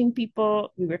engaging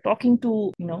people, we were talking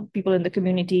to people in the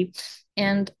community.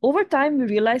 And over time we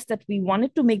realized that we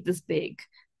wanted to make this big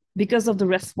because of the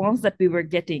response that we were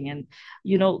getting. And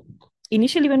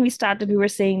initially when we started, we were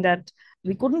saying that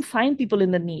we couldn't find people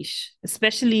in the niche,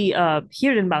 especially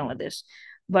here in Bangladesh.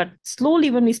 But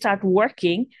slowly when we start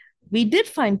working, we did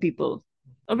find people,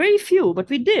 a very few, but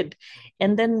we did.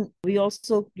 And then we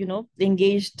also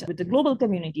engaged with the global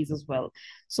communities as well.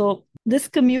 So this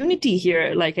community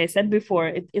here, like I said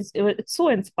before, it's so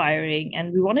inspiring,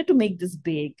 and we wanted to make this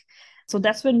big. So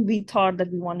that's when we thought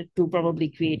that we wanted to probably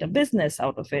create a business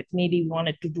out of it. Maybe we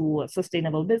wanted to do a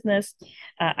sustainable business.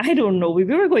 I don't know, we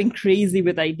were going crazy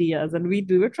with ideas, and we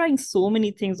were trying so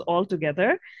many things all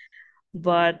together.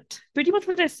 But pretty much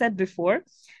what I said before,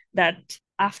 that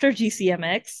after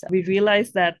GCMX, we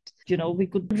realized that, we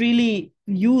could really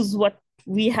use what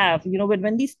we have.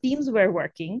 When these teams were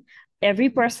working, every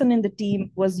person in the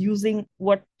team was using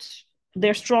what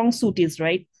their strong suit is,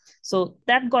 right? So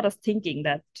that got us thinking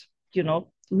that,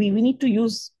 we need to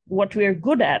use what we're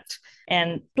good at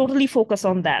and totally focus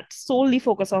on that, solely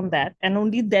focus on that, and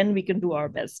only then we can do our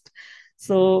best.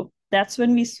 So that's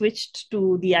when we switched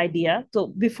to the idea. So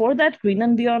before that, Green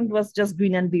and Beyond was just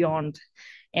Green and Beyond.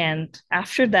 And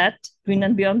after that, Green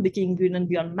and Beyond became Green and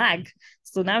Beyond Mag.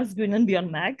 So now it's Green and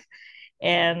Beyond Mag.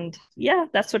 And yeah,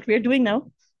 that's what we're doing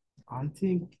now. I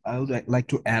think I would like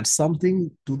to add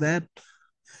something to that.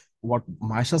 What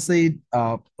Maesha said,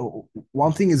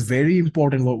 one thing is very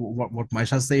important. What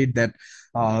Maesha said, that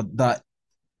the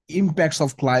impacts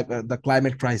of the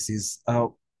climate crisis,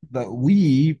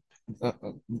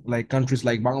 like countries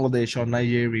like Bangladesh or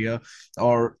Nigeria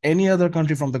or any other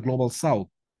country from the global south,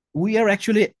 we are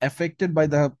actually affected by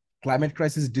the climate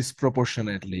crisis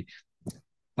disproportionately.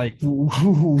 Like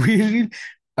we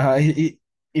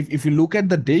if you look at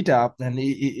the data, and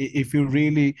if you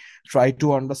really try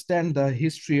to understand the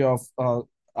history of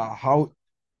how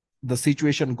the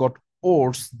situation got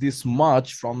worse this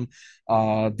much from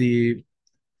the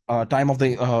time of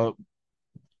the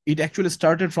it actually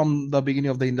started from the beginning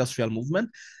of the industrial movement,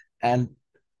 and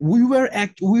we weren't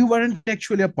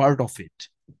actually a part of it,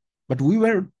 but we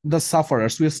were the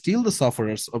sufferers. We are still the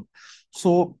sufferers.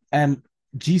 So, and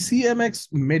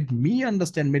GCMX made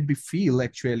me feel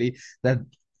actually that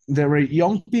there were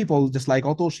young people just like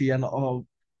Otoshi, and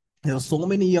there are so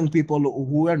many young people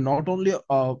who are not only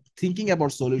thinking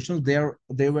about solutions.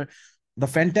 They were the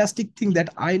fantastic thing that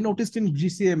I noticed in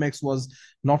GCMX was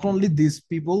not only these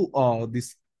people,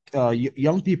 these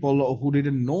young people who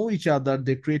didn't know each other.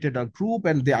 They created a group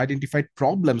and they identified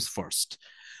problems first,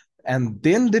 and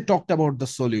then they talked about the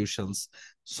solutions.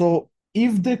 So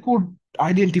if they could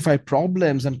identify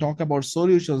problems and talk about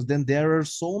solutions, then there are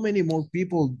so many more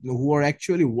people who are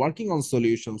actually working on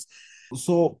solutions.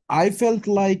 So I felt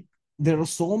like there are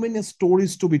so many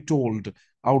stories to be told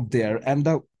out there, and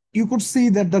you could see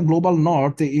that the global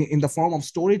north in the form of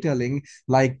storytelling,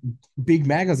 like big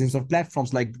magazines or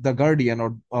platforms like The Guardian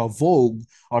or Vogue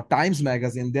or Times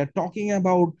Magazine, they're talking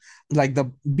about like the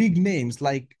big names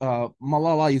like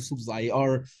Malala Yousafzai,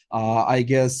 or I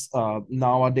guess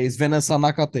nowadays Vanessa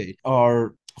Nakate,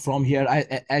 or from here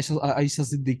Aisha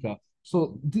Siddiqa.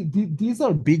 So these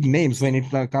are big names when it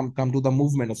come to the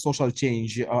movement of social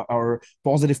change or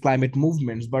positive climate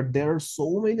movements. But there are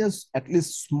so many, at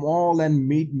least small and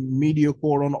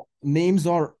mediocre names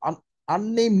or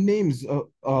unnamed names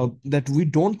that we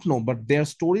don't know, but their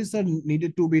stories are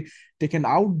needed to be taken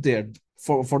out there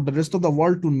for the rest of the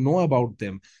world to know about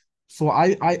them. So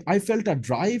I felt a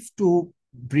drive to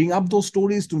bring up those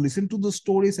stories, to listen to those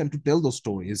stories, and to tell those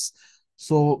stories.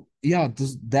 So yeah,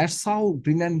 that's how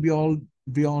Green and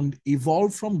Beyond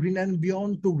evolved from Green and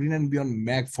Beyond to Green and Beyond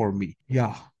Mag for me.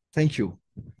 Yeah, thank you.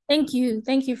 Thank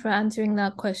you for answering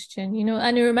that question.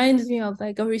 And it reminds me of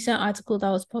like a recent article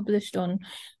that was published on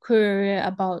Courier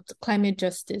about climate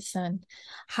justice, and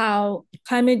how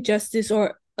climate justice,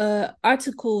 or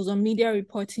articles or media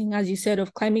reporting, as you said,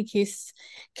 of climate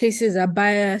cases are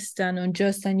biased and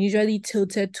unjust, and usually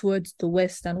tilted towards the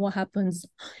West and what happens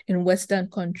in Western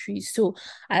countries. So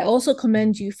I also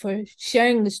commend you for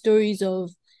sharing the stories of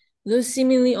those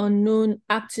seemingly unknown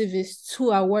activists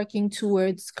who are working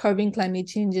towards curbing climate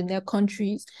change in their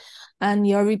countries, and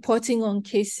you're reporting on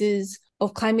cases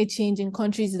of climate change in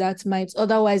countries that might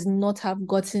otherwise not have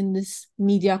gotten this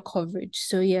media coverage.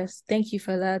 So yes, thank you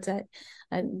for that.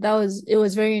 And it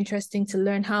was very interesting to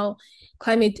learn how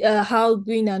how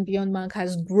Green and Beyond Mag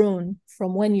has grown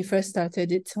from when you first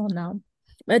started it till now.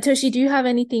 Toshi, do you have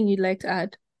anything you'd like to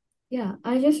add? Yeah,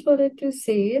 I just wanted to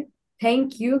say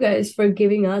Thank you guys for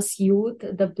giving us youth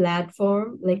the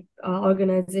platform, like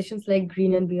organizations like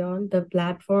Green and Beyond, the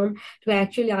platform to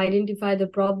actually identify the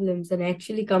problems and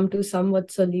actually come to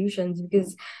somewhat solutions.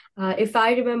 Because if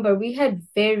I remember, we had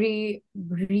very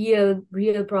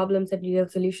real problems and real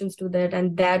solutions to that,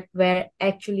 and that were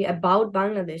actually about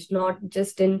Bangladesh, not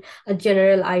just in a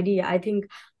general idea. I think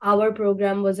our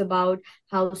program was about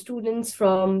how students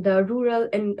from the rural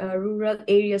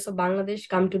areas of Bangladesh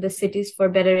come to the cities for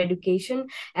better education,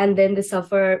 and then they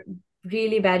suffer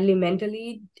really badly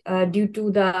mentally due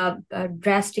to the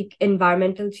drastic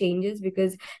environmental changes,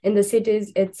 because in the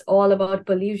cities it's all about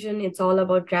pollution, it's all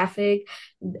about traffic.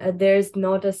 There's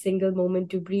not a single moment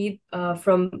to breathe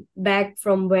from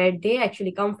where they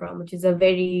actually come from, which is a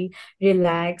very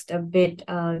relaxed, a bit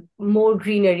more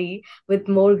greenery, with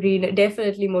more green,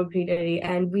 definitely more greenery.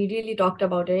 And we really talked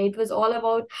about it. It was all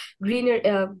about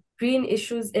greener green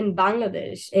issues in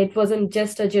Bangladesh. It wasn't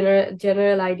just a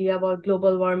general idea about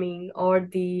global warming or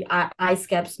the ice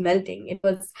caps melting.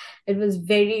 It was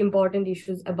very important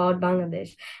issues about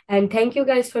Bangladesh. And thank you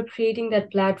guys for creating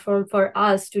that platform for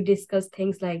us to discuss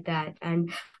things like that.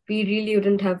 And we really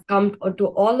wouldn't have come to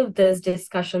all of those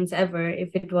discussions ever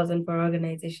if it wasn't for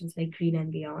organizations like Green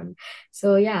and Beyond.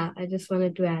 So yeah, I just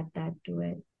wanted to add that to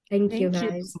it. Thank you, Thank you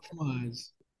guys. so much.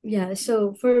 Yeah,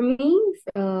 so for me,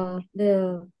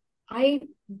 the I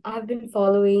I've been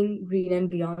following Green and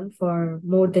Beyond for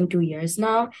more than 2 years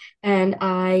now, and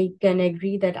I can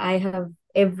agree that I have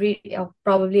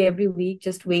probably every week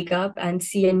just wake up and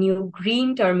see a new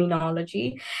green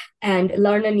terminology and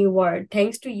learn a new word.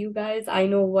 Thanks to you guys, I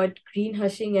know what green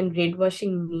hushing and red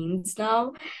washing means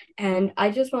now, and I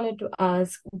just wanted to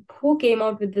ask who came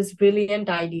out with this brilliant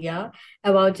idea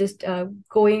about just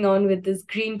going on with this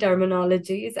green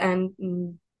terminologies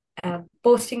and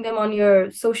posting them on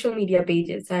your social media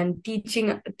pages and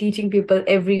teaching people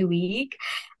every week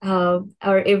or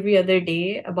every other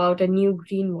day about a new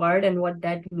green word and what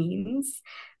that means.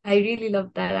 I really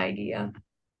love that idea.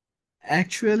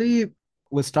 Actually,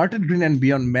 we started Green and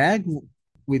Beyond Mag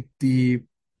with the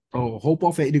hope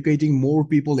of educating more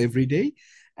people every day.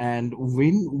 And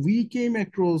when we came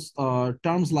across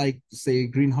terms like, say,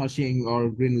 green hushing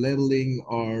or green leveling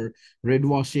or red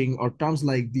washing or terms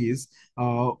like these,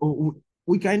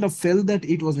 we kind of felt that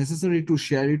it was necessary to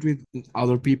share it with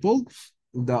other people,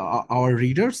 our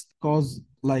readers, because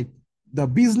like the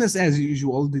business as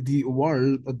usual, the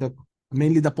world, the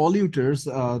mainly the polluters,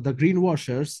 the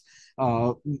greenwashers,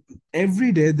 uh,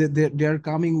 every day they're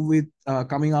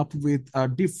coming up with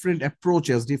different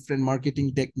approaches, different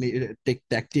marketing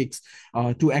tactics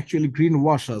to actually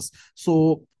greenwash us.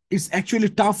 So it's actually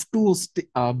tough to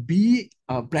be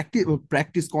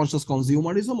practice conscious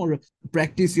consumerism or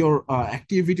practice your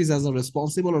activities as a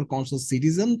responsible or conscious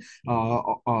citizen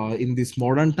in this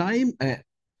modern time.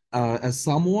 As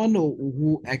someone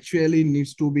who actually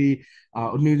needs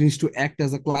to act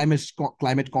as a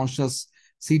climate conscious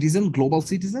citizen, global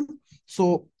citizen.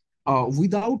 So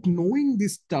without knowing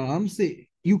these terms,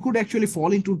 you could actually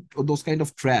fall into those kind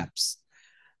of traps.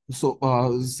 So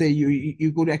say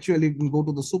you could actually go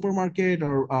to the supermarket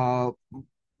or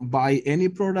buy any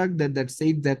product that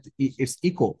said that it's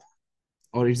eco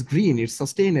or it's green, it's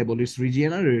sustainable, it's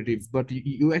regenerative, but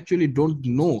you actually don't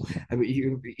know. I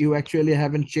mean, you actually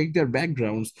haven't checked their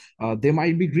backgrounds. They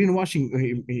might be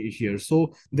greenwashing here.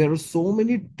 So there are so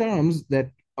many terms that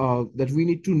we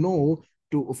need to know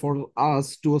to for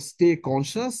us to stay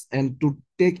conscious and to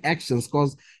take actions,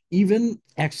 because even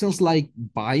actions like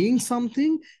buying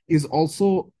something is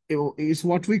also is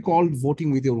what we call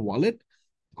voting with your wallet,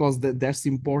 because that's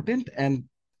important. And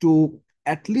to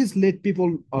at least let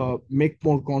people make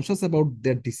more conscious about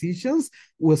their decisions,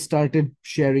 we started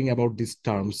sharing about these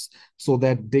terms so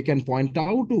that they can point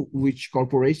out which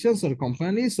corporations or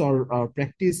companies or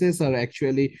practices are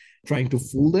actually trying to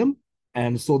fool them,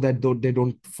 and so that they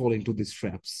don't fall into these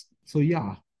traps. So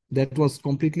yeah, that was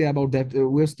completely about that.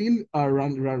 We're still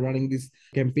running these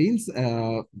campaigns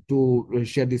to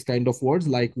share this kind of words,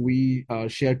 like we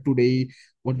shared today.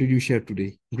 What did you share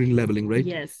today? Green leveling, right?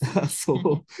 Yes.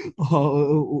 So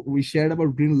we shared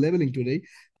about green leveling today.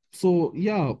 So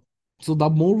yeah, so the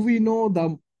more we know,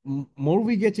 the more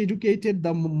we get educated,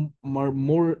 the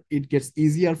more it gets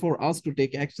easier for us to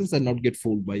take actions and not get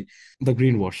fooled by the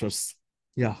greenwashers.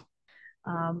 Yeah.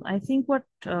 I think what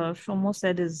Shomo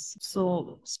said is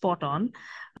so spot on.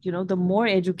 The more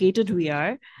educated we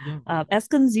are, Yeah. as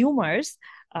consumers,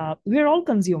 we're all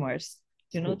consumers.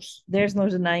 There's no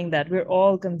denying that we're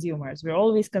all consumers. We're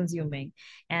always consuming,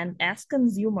 and as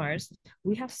consumers,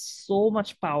 we have so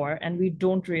much power, and we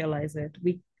don't realize it.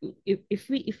 If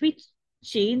we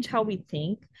change how we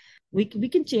think, we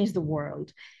can change the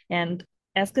world. And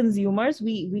as consumers,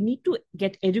 we need to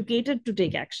get educated to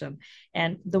take action.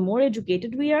 And the more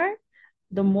educated we are,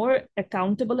 the more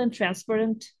accountable and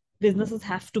transparent businesses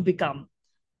have to become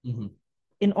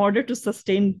in order to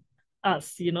sustain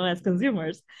us, as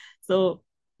consumers. So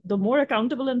the more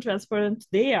accountable and transparent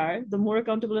they are, the more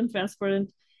accountable and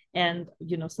transparent and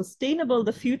sustainable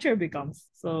the future becomes.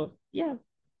 So yeah.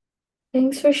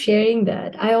 Thanks for sharing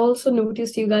that. I also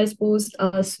noticed you guys post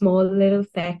a small little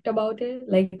fact about it,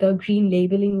 like the green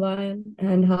labeling one,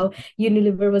 and how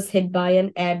Unilever was hit by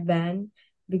an ad ban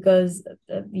because,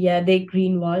 yeah, they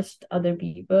greenwashed other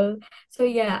people. So,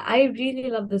 yeah, I really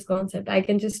love this concept. I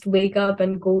can just wake up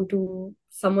and go to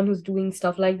someone who's doing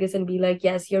stuff like this and be like,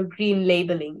 yes, you're green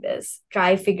labeling this.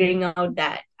 Try figuring out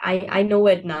that. I know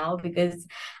it now because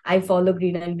I follow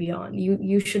Green and Beyond.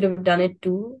 You should have done it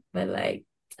too, but like,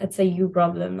 it's a you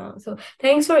problem now. So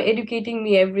thanks for educating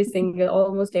me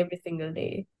almost every single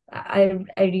day. I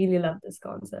really love this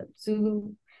concept.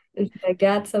 So if you like to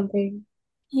add something.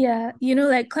 Yeah,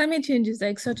 like climate change is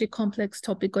like such a complex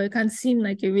topic, or it can seem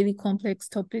like a really complex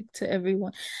topic to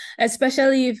everyone,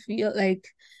 especially if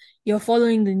you're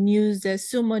following the news. There's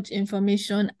so much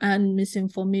information and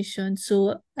misinformation.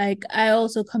 So like I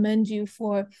also commend you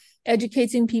for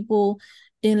educating people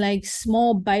in like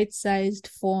small bite-sized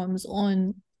forms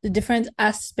on the different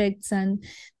aspects and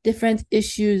different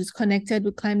issues connected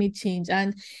with climate change.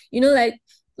 And like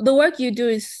the work you do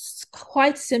is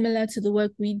quite similar to the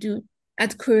work we do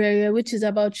at Courier, which is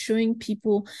about showing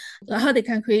people how they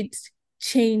can create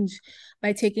change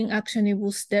by taking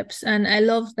actionable steps. And I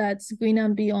love that Green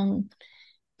and Beyond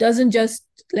doesn't just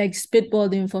like spitball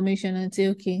the information and say,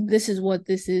 okay, this is what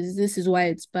this is why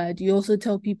it's bad. You also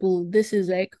tell people this is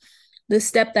like the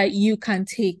step that you can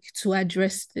take to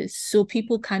address this, so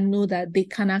people can know that they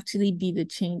can actually be the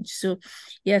change. So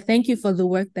yeah, thank you for the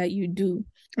work that you do.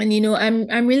 And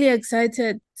I'm really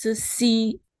excited to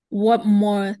see what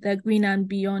more that Green and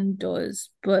Beyond does.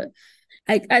 But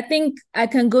I think I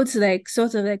can go to like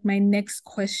sort of like my next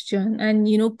question. And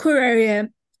Kurere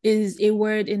is a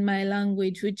word in my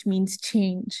language which means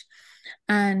change.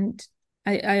 And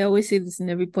I always say this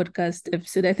in every podcast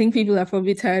episode. I think people are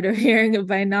probably tired of hearing it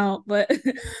by now, but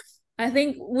I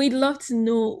think we'd love to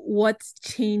know what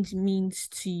change means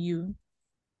to you.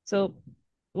 So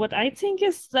what I think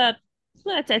is that,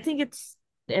 well, I think it's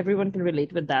everyone can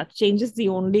relate with that. Change is the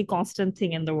only constant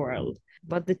thing in the world.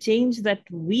 But the change that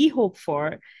we hope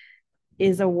for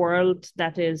is a world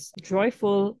that is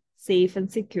joyful, safe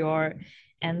and secure,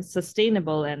 and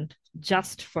sustainable and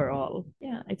just for all.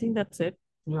 Yeah, I think that's it.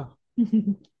 Yeah.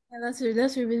 Yeah, that's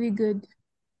a really good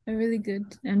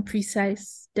and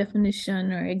precise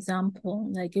definition or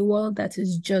example, like a world that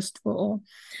is just for all.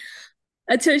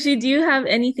 Atoshi, do you have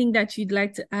anything that you'd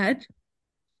like to add?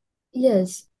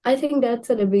 Yes, I think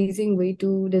that's an amazing way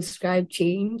to describe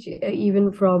change,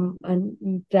 even from a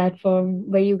platform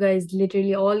where you guys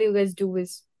literally all you guys do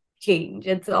is change.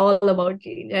 It's all about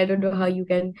change. I don't know how you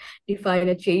can define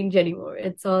a change anymore.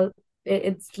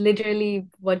 It's literally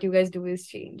what you guys do is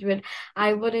change. But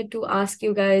I wanted to ask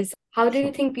you guys, how do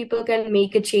you think people can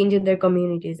make a change in their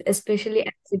communities, especially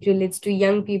as it relates to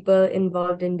young people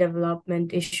involved in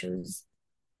development issues?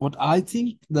 What I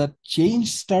think that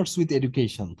change starts with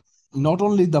education, not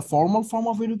only the formal form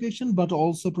of education, but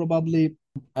also probably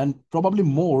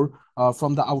more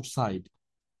from the outside.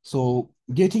 So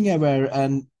getting aware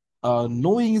and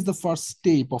knowing is the first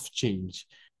step of change.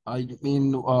 I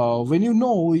mean, when you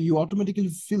know, you automatically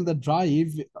feel the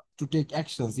drive to take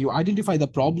actions. You identify the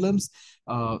problems,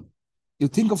 you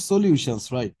think of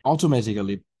solutions, right?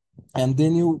 Automatically. And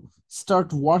then you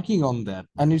start working on that.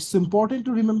 And it's important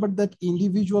to remember that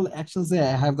individual actions they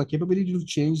have the capability to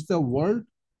change the world,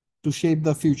 to shape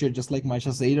the future, just like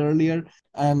Maisha said earlier.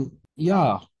 And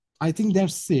yeah, I think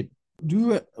that's it. Do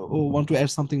you want to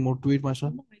add something more to it,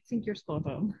 Maisha? No, I think you're spot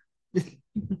on.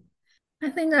 I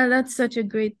think that's such a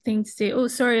great thing to say. Oh,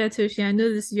 sorry, Atoshi, I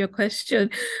know this is your question.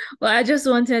 Well, I just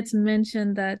wanted to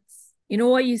mention that,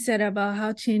 what you said about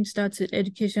how change starts with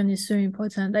education is so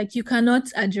important. Like, you cannot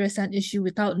address an issue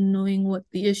without knowing what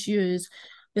the issue is,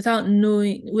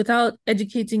 without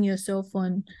educating yourself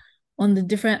on the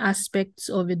different aspects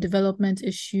of a development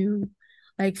issue.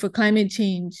 Like for climate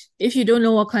change, if you don't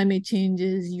know what climate change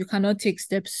is, you cannot take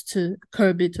steps to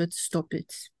curb it or to stop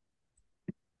it.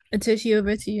 Atoshi,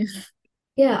 over to you.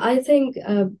 Yeah, I think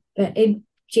it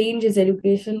changes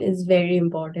education is very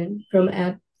important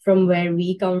from where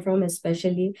we come from,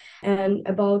 especially. And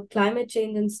about climate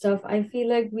change and stuff, I feel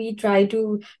like we try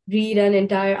to read an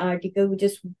entire article. We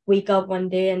just wake up one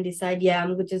day and decide, yeah,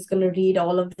 I'm just going to read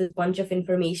all of this bunch of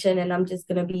information and I'm just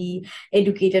going to be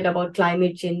educated about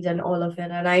climate change and all of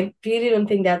it. And I really don't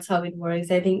think that's how it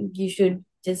works. I think you should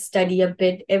just study a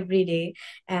bit every day.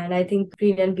 And I think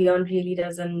Green and Beyond really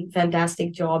does a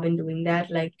fantastic job in doing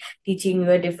that, like teaching you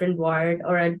a different word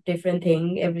or a different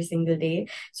thing every single day.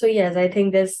 So yes, I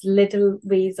think there's little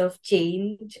ways of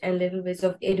change and little ways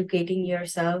of educating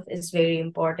yourself is very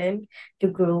important to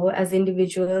grow as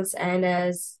individuals and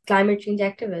as climate change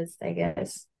activists, I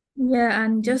guess. Yeah,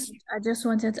 and I just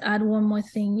wanted to add one more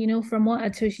thing, from what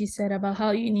Atoshi said about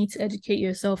how you need to educate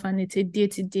yourself and it's a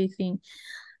day-to-day thing.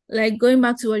 Like going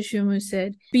back to what Shumu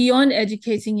said, beyond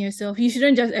educating yourself, you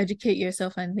shouldn't just educate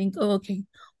yourself and think, oh, okay,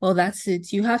 well, that's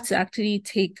it. You have to actually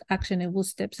take actionable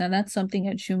steps. And that's something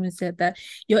that Shumu said, that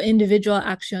your individual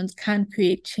actions can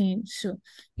create change. So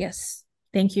yes,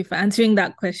 thank you for answering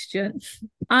that question.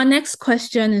 Our next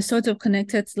question is sort of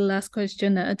connected to the last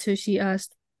question that Atoshi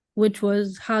asked, which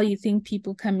was how you think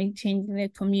people can make change in their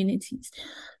communities.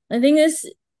 I think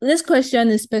this question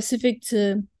is specific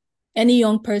to any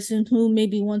young person who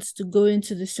maybe wants to go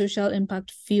into the social impact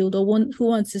field or who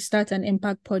wants to start an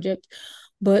impact project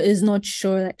but is not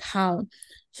sure like how.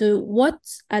 So what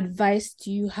advice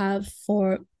do you have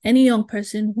for any young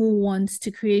person who wants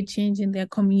to create change in their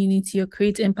community or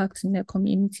create impact in their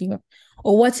community,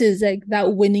 or what is like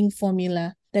that winning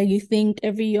formula that you think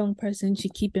every young person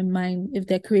should keep in mind if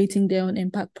they're creating their own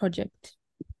impact project?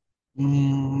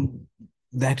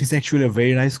 That is actually a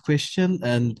very nice question.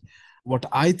 And what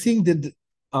I think that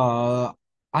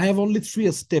I have only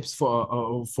three steps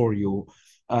for you.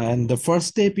 And the first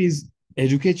step is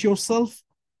educate yourself.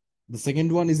 The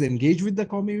second one is engage with the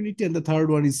community. And the third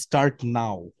one is start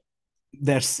now.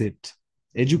 That's it.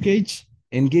 Educate,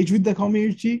 engage with the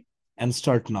community, and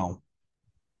start now.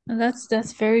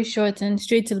 That's very short and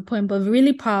straight to the point, but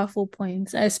really powerful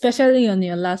points, especially on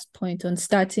your last point on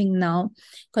starting now.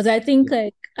 Because I think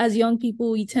like as young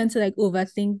people, we tend to like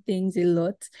overthink things a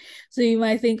lot. So you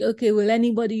might think, okay, will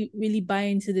anybody really buy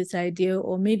into this idea?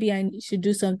 Or maybe I should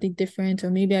do something different,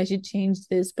 or maybe I should change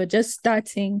this. But just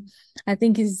starting, I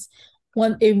think is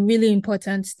a really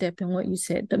important step in what you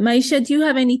said. But Maesha, do you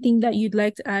have anything that you'd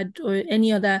like to add or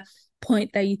any other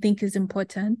point that you think is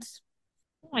important?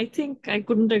 I think I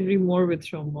couldn't agree more with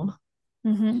Shoummo.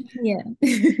 Yeah.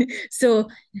 So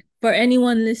for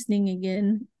anyone listening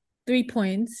again, 3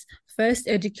 points. First,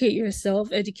 educate yourself.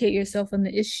 Educate yourself on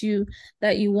the issue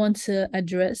that you want to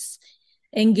address.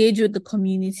 Engage with the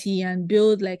community and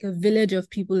build like a village of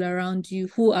people around you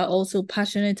who are also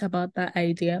passionate about that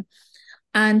idea.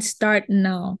 And start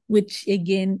now, which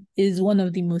again is one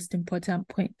of the most important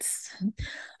points.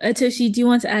 Atoshi, do you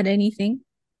want to add anything?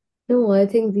 No, I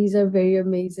think these are very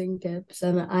amazing tips,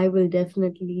 and I will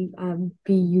definitely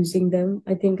be using them.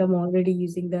 I think I'm already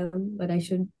using them, but I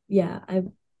should, yeah,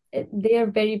 they are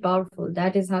very powerful.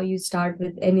 That is how you start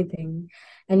with anything.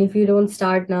 And if you don't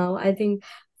start now, I think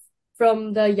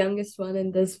from the youngest one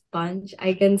in this bunch,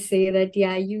 I can say that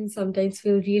yeah, you sometimes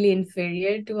feel really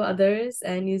inferior to others,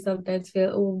 and you sometimes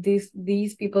feel, oh,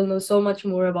 these people know so much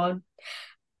more about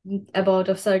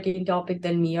a certain topic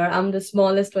than me, or I'm the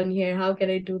smallest one here, how can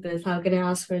I do this, how can I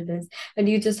ask for this? And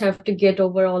you just have to get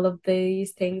over all of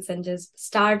these things and just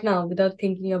start now without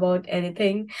thinking about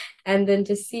anything, and then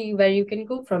just see where you can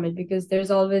go from it, because there's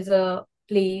always a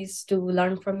place to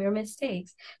learn from your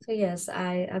mistakes. So yes,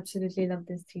 I absolutely love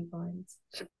these 3 points.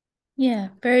 Yeah,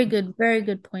 very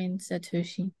good points,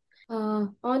 Satoshi.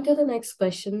 On to the next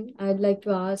question. I'd like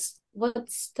to ask,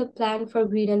 what's the plan for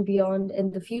Green and Beyond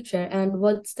in the future? And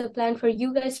what's the plan for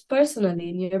you guys personally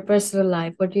in your personal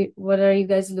life? What are you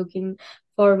guys looking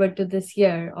forward to this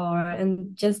year or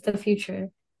in just the future?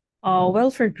 Well,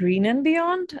 for Green and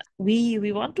Beyond,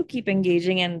 we want to keep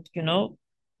engaging, and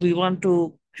we want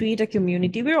to create a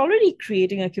community. We're already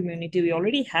creating a community. We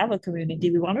already have a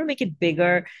community. We want to make it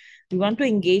bigger. We want to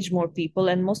engage more people,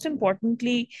 and most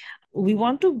importantly, we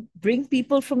want to bring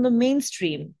people from the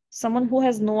mainstream, someone who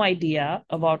has no idea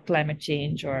about climate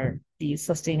change or the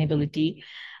sustainability.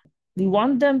 We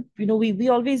want them, we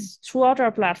always, throughout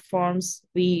our platforms,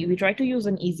 we try to use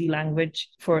an easy language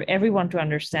for everyone to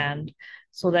understand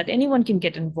so that anyone can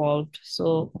get involved.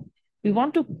 So we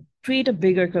want to create a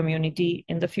bigger community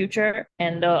in the future,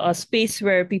 and a space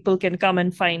where people can come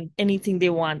and find anything they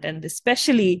want, and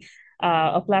especially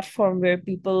a platform where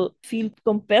people feel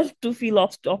compelled to feel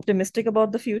optimistic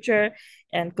about the future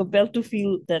and compelled to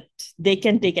feel that they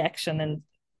can take action, and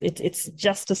it's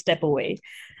just a step away.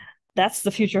 That's the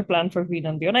future plan for Green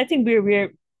and Beyond. I think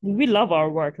we're we love our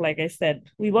work, like I said.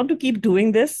 We want to keep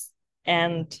doing this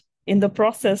and in the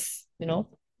process,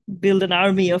 build an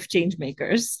army of change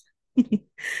makers.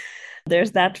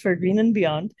 There's that for Green and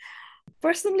Beyond.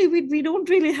 Personally, we don't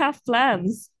really have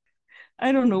plans.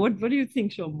 I don't know. What do you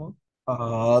think, Shomo?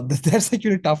 That's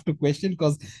actually tough to question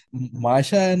because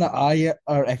Masha and I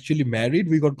are actually married.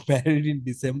 We got married in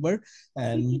December,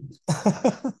 and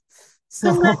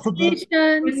so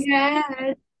Congratulations.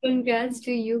 Congrats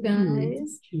to you guys. thank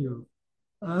you.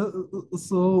 Uh,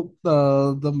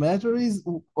 the matter is,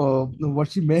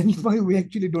 what she meant by we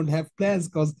actually don't have plans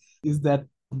because is that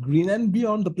Green and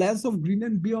Beyond, the plans of Green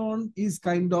and Beyond is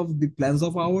kind of the plans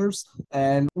of ours,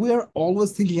 and we are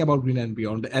always thinking about Green and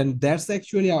Beyond, and that's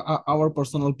actually our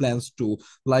personal plans too.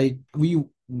 Like we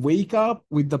wake up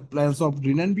with the plans of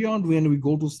Green and Beyond when we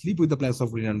go to sleep with the plans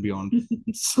of Green and Beyond.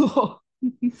 So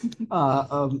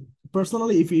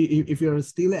personally, if you're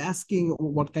still asking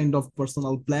what kind of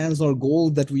personal plans or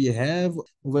goals that we have,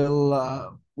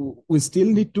 well, we still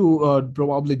need to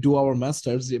probably do our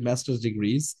master's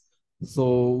degrees.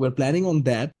 So we're planning on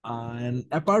that. And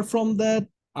apart from that,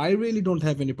 I really don't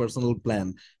have any personal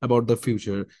plan about the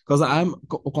future because I'm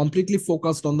completely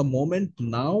focused on the moment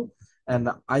now, and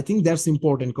I think that's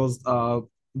important because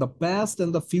the past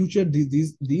and the future,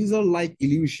 these are like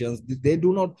illusions. They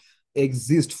do not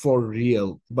exist for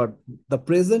real, but the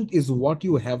present is what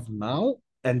you have now,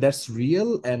 and that's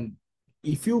real. And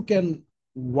if you can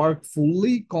work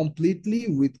fully completely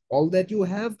with all that you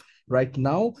have right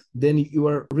now, then you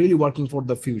are really working for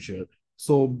the future.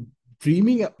 So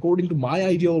dreaming according to my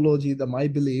ideology, my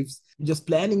beliefs, just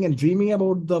planning and dreaming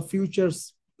about the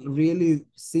futures really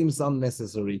seems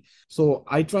unnecessary. So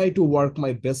I try to work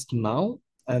my best now,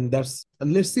 and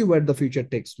let's see where the future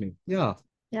takes me. Yeah.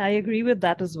 Yeah, I agree with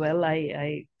that as well.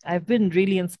 I've been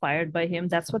really inspired by him.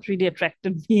 That's what really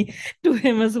attracted me to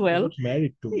him as well.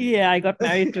 Married to. Yeah, I got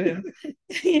married to him.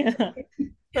 Yeah.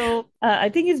 So I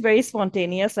think he's very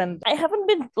spontaneous, and I haven't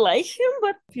been like him,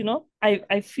 but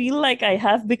I feel like I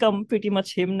have become pretty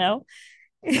much him now.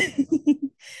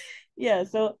 Yeah.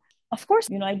 So of course,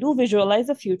 I do visualize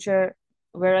a future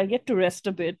where I get to rest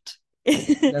a bit.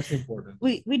 That's important.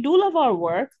 We do love our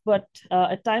work, but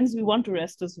at times we want to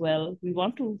rest as well. We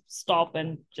want to stop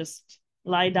and just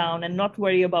lie down and not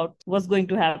worry about what's going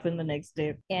to happen the next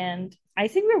day. And I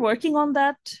think we're working on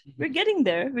that. We're getting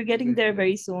there. We're getting there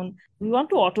very soon. We want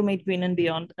to automate Green and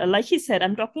Beyond. Like he said,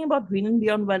 I'm talking about Green and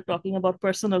Beyond while talking about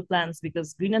personal plans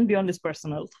because Green and Beyond is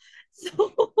personal.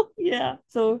 So yeah.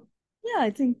 So yeah,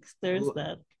 I think there's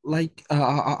that. Like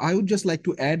I would just like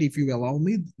to add, if you allow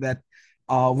me, that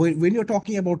when you're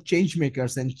talking about change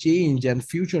makers and change and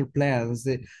future plans,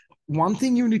 one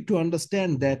thing you need to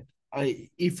understand that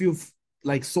if you've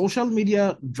like social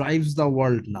media drives the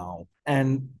world now,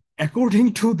 and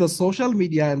according to the social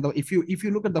media and if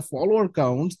you look at the follower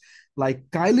counts, like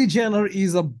Kylie Jenner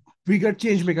is a bigger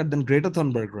change maker than Greta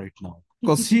Thunberg right now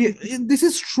because this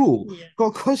is true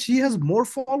because she has more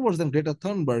followers than Greta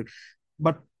Thunberg.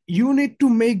 But you need to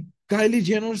make Kylie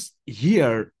Jenner's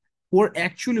here who are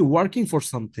actually working for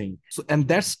something. So, and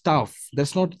that's tough.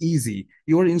 That's not easy.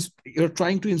 You're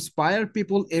trying to inspire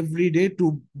people every day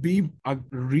to be a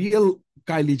real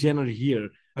Kylie Jenner here,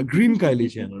 a green Kylie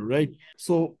Jenner, right?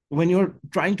 So when you're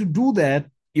trying to do that,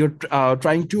 you're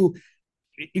trying to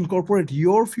incorporate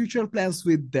your future plans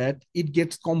with that. It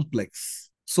gets complex.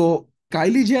 So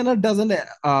Kylie Jenner doesn't,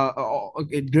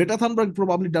 Greta Thunberg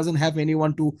probably doesn't have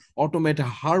anyone to automate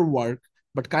her work,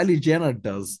 but Kylie Jenner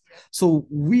does. So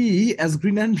we as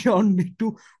Green and Beyond need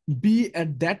to be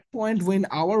at that point when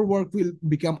our work will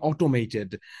become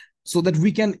automated so that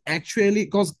we can actually,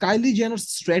 because Kylie Jenner's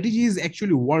strategy is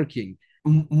actually working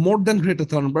more than Greta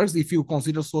Thunberg's if you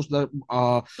consider social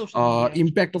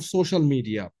impact of social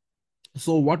media.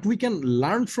 So what we can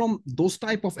learn from those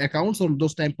type of accounts or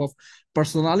those type of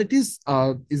personalities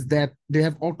is that they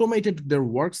have automated their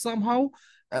work somehow,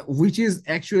 which is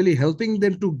actually helping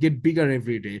them to get bigger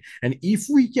every day. And if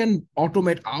we can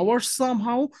automate ours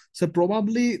somehow, so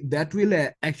probably that will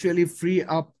actually free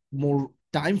up more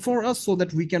time for us so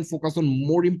that we can focus on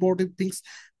more important things,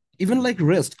 even like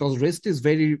rest, because rest is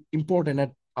very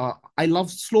important. I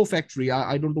love Slow Factory.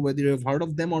 I don't know whether you've heard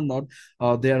of them or not.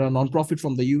 They are a nonprofit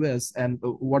from the US, and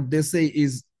what they say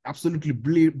is absolutely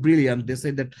brilliant. They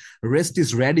say that rest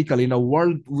is radical in a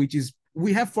world which is,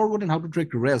 we have forgotten how to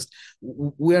take rest.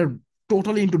 We are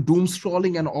totally into doom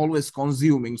scrolling and always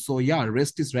consuming. So yeah,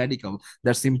 rest is radical.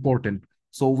 That's important.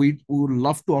 So we would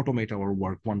love to automate our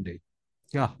work one day.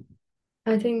 Yeah.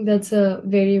 I think that's a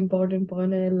very important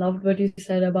point, and I loved what you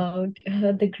said about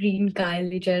the green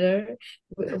Kylie Jenner.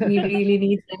 We really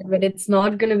need that, but it's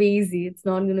not gonna be easy. It's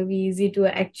not gonna be easy to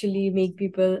actually make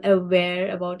people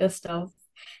aware about a stuff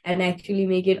and actually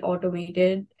make it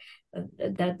automated.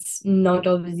 That's not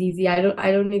always easy. I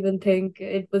don't even think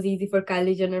it was easy for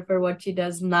Kylie Jenner for what she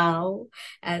does now,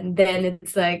 and then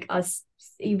it's like us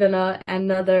even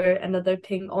another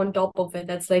thing on top of it.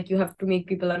 That's like you have to make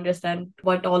people understand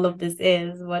what all of this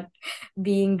is, what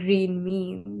being green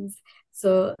means.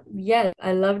 So yeah,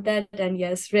 I love that. And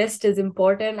yes, rest is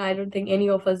important. I don't think any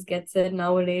of us gets it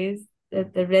nowadays,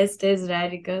 that the rest is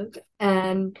radical.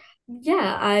 And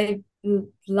yeah,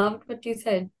 loved what you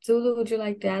said. Zulu, would you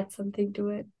like to add something to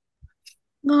it?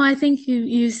 No, I think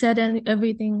you said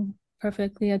everything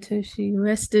perfectly, Atoshi.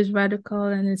 Rest is radical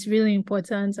and it's really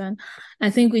important. And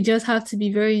I think we just have to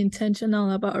be very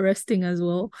intentional about resting as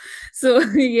well. So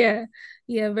yeah,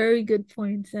 very good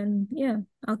points. And yeah,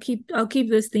 I'll keep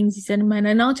those things you said in mind.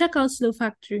 And I'll check out Slow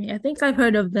Factory. I think I've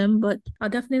heard of them, but I'll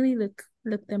definitely look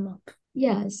them up.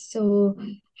 Yeah, so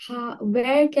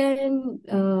where can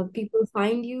people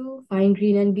find you, find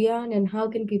Green and Beyond, and how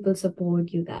can people support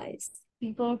you guys?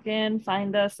 People can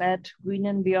find us at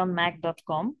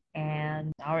greenandbeyondmag.com,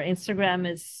 and our Instagram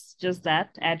is just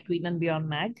that, at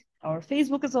greenandbeyondmag. Our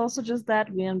Facebook is also just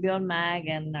that, Green and Beyond Mag,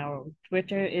 and our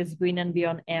Twitter is Green and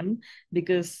Beyond M,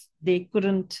 because they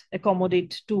couldn't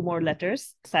accommodate two more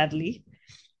letters, sadly.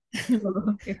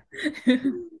 Okay.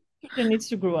 Twitter needs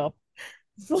to grow up.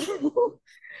 So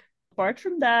apart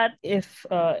from that, if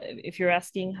you're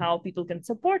asking how people can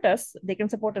support us, they can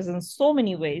support us in so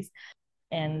many ways.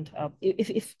 And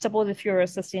if suppose if you're a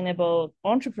sustainable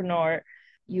entrepreneur,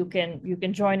 you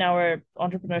can join our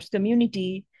entrepreneurs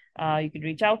community. You can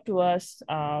reach out to us.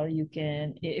 You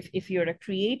can, if you're a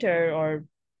creator or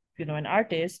an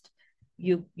artist,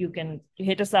 you can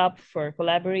hit us up for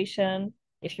collaboration.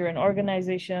 If you're an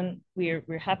organization,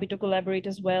 we're happy to collaborate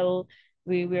as well.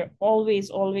 We're always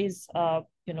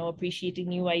appreciating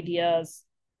new ideas,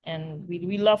 and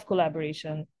we love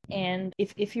collaboration. And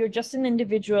if you're just an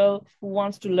individual who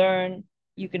wants to learn,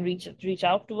 you can reach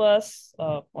out to us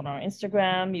on our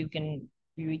Instagram.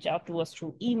 You reach out to us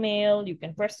through email. You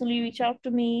can personally reach out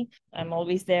to me. I'm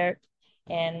always there.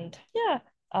 And yeah,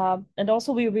 and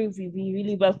also we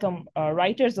really welcome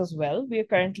writers as well. We are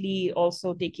currently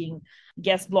also taking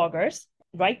guest bloggers.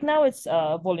 Right now it's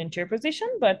a volunteer position,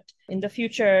 but in the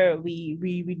future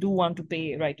we do want to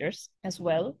pay writers as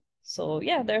well. So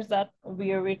yeah, there's that.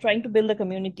 We're trying to build a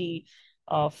community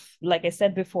of, like I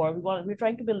said before, we're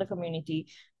trying to build a community.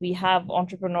 We have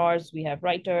entrepreneurs, we have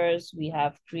writers, we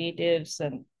have creatives,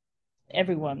 and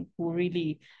everyone who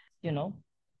really,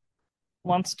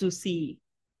 wants to see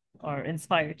or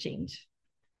inspire change.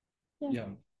 Yeah.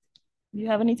 Do you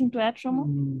have anything to add, Shomo?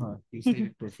 No, you said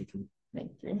it perfectly.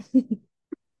 Thank you.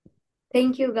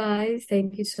 Thank you, guys.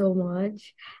 Thank you so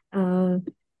much.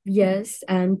 Yes,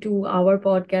 and to our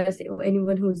podcast,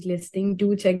 anyone who's listening,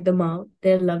 do check them out.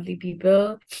 They're lovely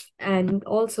people. And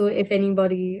also, if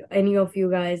any of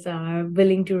you guys are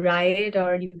willing to write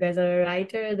or you guys are a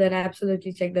writer, then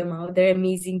absolutely check them out. They're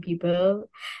amazing people,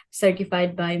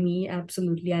 certified by me.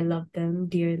 Absolutely, I love them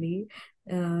dearly.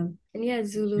 And yeah,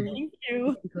 Zulu, Thank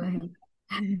you. go ahead.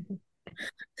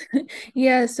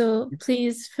 Yeah, so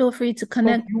please feel free to But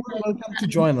connect. you are welcome to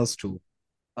join us too.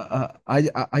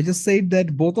 I just said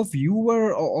that both of you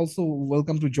were also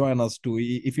welcome to join us too,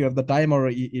 if you have the time or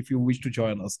if you wish to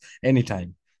join us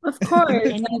anytime. Of course.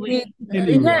 Anyway.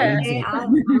 Yeah. Okay,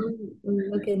 I'll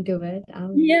look into it.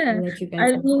 I'll Yeah. let you guys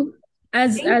I know. mean,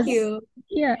 as Thank you.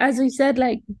 yeah, as we said,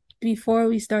 like before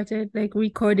we started like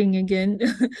recording again,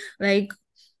 like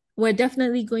we're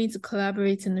definitely going to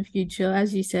collaborate in the future.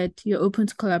 As you said, you're open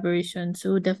to collaboration.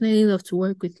 So we'd definitely love to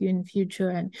work with you in the future.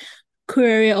 And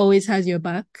Courier always has your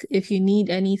back. If you need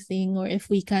anything or if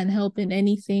we can help in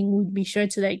anything, we'd be sure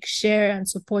to like share and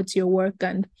support your work.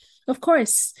 And of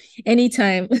course,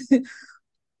 anytime.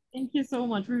 Thank you so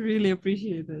much. We really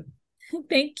appreciate it.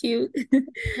 Thank you.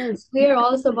 Yes, we are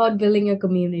also about building a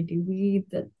community.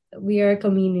 We are a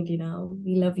community now.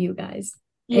 We love you guys.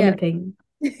 Yeah. Anything.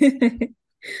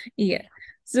 Yeah.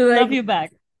 So like Love you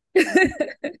back.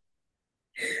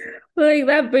 like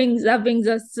that brings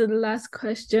us to the last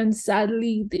question.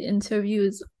 Sadly, the interview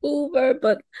is over,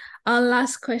 but our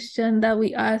last question that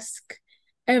we ask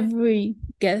every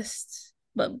guest.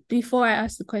 But before I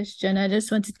ask the question, I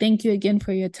just want to thank you again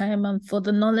for your time and for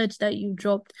the knowledge that you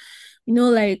dropped.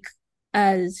 Like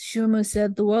as Shoummo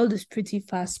said, the world is pretty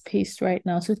fast paced right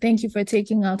now. So thank you for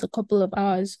taking out a couple of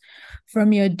hours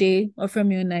from your day or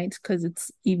from your night, because it's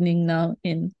evening now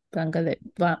in Bangladesh.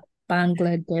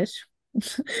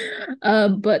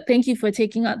 But thank you for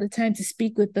taking out the time to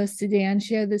speak with us today and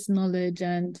share this knowledge.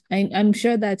 And I'm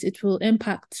sure that it will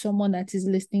impact someone that is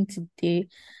listening today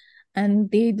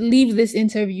and they leave this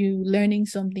interview learning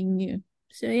something new.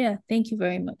 So, yeah, thank you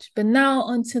very much. But now,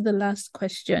 on to the last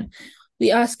question.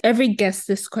 We ask every guest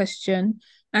this question,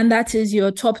 and that is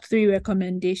your top 3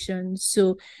 recommendations.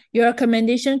 So, your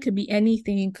recommendation could be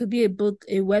anything, it could be a book,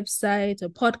 a website, a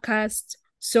podcast,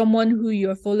 someone who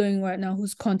you're following right now,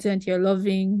 whose content you're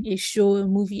loving, a show, a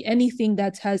movie, anything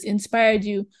that has inspired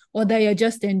you or that you're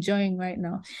just enjoying right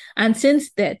now. And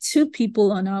since there are 2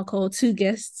 people on our call, 2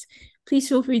 guests, please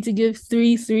feel free to give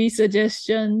three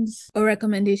suggestions or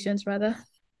recommendations rather.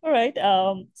 All right.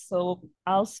 So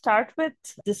I'll start with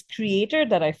this creator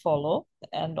that I follow,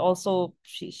 and also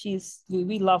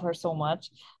we love her so much.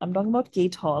 I'm talking about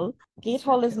Kate Hall. Kate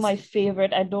Hall is my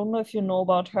favorite. I don't know if you know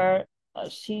about her.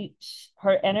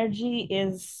 Her energy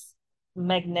is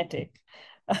magnetic.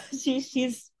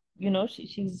 She's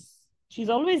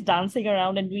always dancing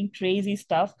around and doing crazy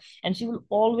stuff, and she will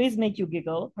always make you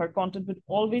giggle. Her content will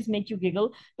always make you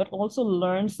giggle, but also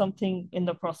learn something in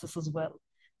the process as well.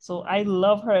 So I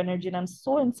love her energy and I'm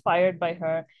so inspired by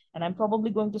her. And I'm probably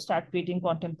going to start creating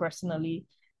content personally,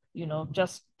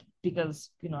 just because,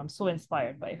 I'm so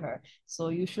inspired by her. So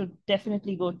you should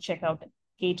definitely go check out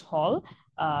Kate Hall.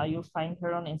 You'll find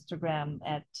her on Instagram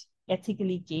at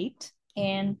Ethically Kate.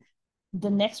 And the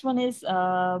next one is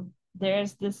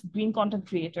there's this green content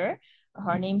creator.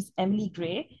 Her name's Emily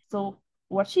Gray. So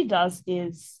what she does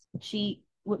is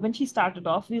when she started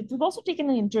off, we've also taken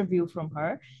an interview from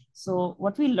her. So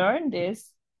what we learned is,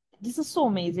 this is so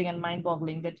amazing and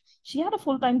mind-boggling, that she had a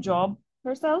full-time job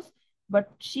herself, but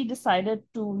she decided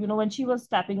to, when she was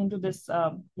tapping into this,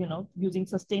 using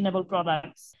sustainable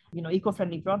products,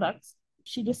 eco-friendly products,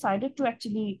 she decided to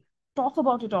actually talk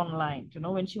about it online.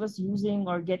 When she was using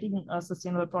or getting a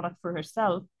sustainable product for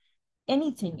herself,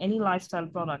 any lifestyle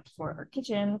product for her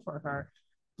kitchen, for her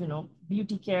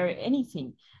beauty care,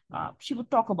 anything, she would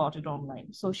talk about it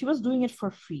online. So she was doing it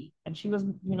for free, and she was,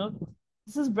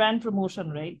 this is brand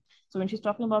promotion, right? So when she's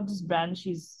talking about this brand,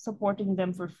 she's supporting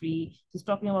them for free. She's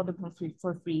talking about them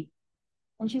for free.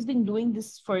 And she's been doing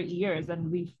this for years,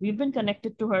 and we've been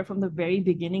connected to her from the very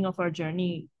beginning of our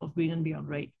journey of Green and Beyond,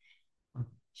 right?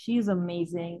 She is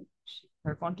amazing.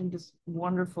 Her content is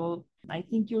wonderful. I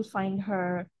think you'll find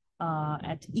her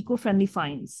at Eco-Friendly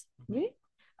Finds, right?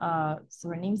 So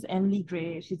her name's Emily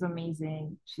Gray. She's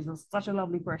amazing. She's such a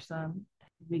lovely person.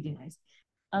 Really nice.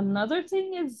 Another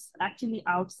thing is actually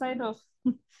outside of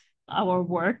our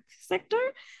work sector.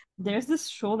 There's this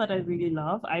show that I really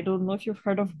love. I don't know if you've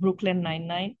heard of Brooklyn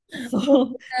Nine-Nine.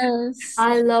 So Yes.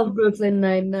 I love Brooklyn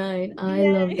Nine-Nine. I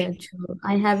love Yay. that show.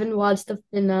 I haven't watched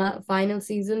the final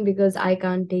season because I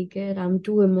can't take it. I'm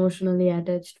too emotionally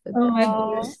attached with Oh that my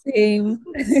show. gosh, same.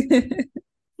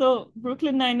 So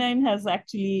Brooklyn Nine-Nine has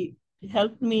actually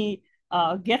helped me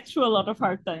get through a lot of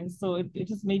hard times. So it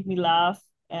has made me laugh.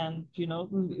 And,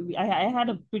 I had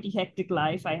a pretty hectic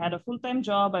life. I had a full-time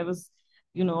job. I was,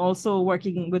 also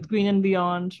working with Green and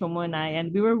Beyond, Shoummo and I,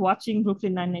 and we were watching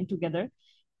Brooklyn Nine-Nine together.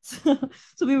 So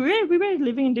we were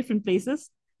living in different places,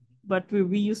 but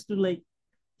we used to like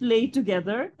play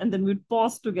together, and then we'd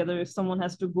pause together. If someone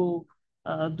has to go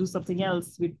do something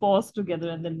else, we'd pause together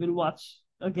and then we'll watch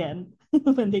again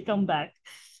when they come back.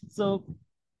 So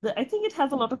I think it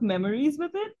has a lot of memories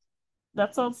with it.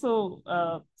 That's also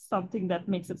something that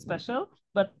makes it special.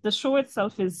 But the show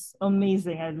itself is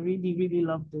amazing. I really, really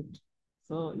loved it.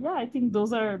 So yeah, I think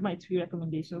those are my 3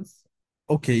 recommendations.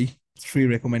 Okay, 3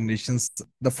 recommendations.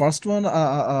 The first one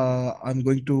I'm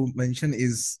going to mention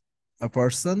is a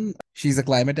person. She's a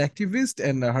climate activist,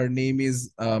 and her name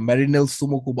is Marinel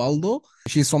Sumukubaldo.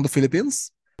 She's from the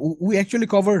Philippines. We actually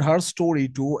covered her story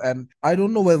too, and I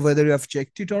don't know whether you have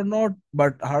checked it or not,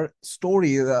 but her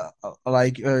story,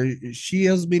 she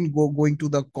has been going to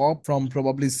the COP from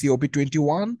probably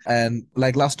COP21, and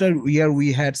like last year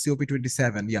we had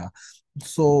COP27, yeah.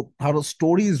 So her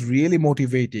story is really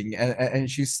motivating, and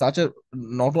she's such a,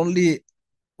 not only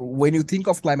when you think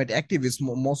of climate activists,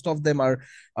 most of them are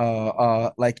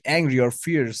like angry or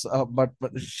fierce, but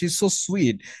she's so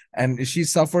sweet, and she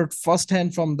suffered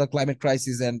firsthand from the climate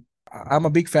crisis, and I'm a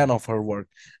big fan of her work,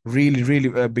 really,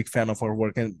 really a big fan of her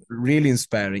work, and really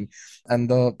inspiring. And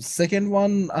the second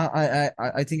one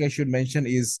I think I should mention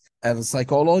is a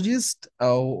psychologist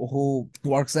who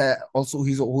works at, also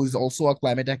who is also a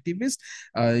climate activist.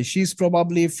 She's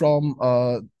probably from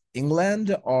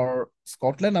England or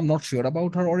Scotland. I'm not sure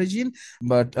about her origin,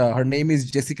 but her name is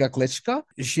Jessica Klechka.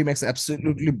 She makes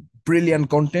absolutely brilliant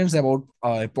contents about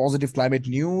positive climate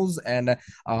news and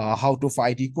how to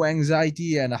fight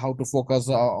eco-anxiety and how to focus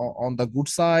on the good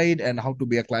side and how to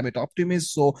be a climate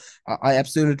optimist. So I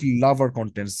absolutely love her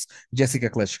contents, Jessica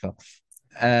Klechka.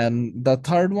 And the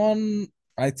third one,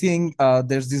 I think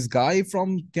there's this guy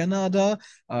from Canada.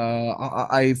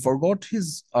 I forgot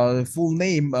his full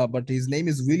name, but his name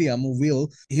is William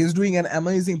Will. He's doing an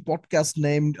amazing podcast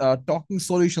named Talking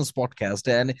Solutions Podcast,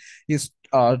 and he's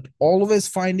always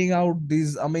finding out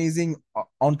these amazing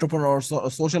entrepreneurs,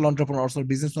 social entrepreneurs, or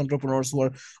business entrepreneurs who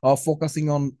are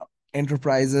focusing on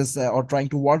enterprises or trying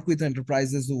to work with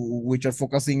enterprises which are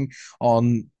focusing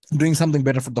on doing something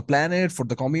better for the planet, for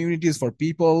the communities, for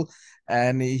people.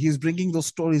 And he's bringing those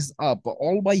stories up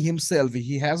all by himself.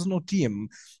 He has no team,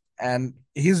 and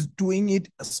he's doing it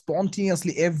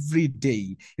spontaneously every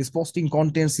day. He's posting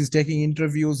contents, he's taking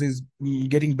interviews, he's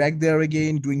getting back there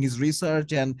again, doing his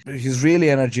research, and he's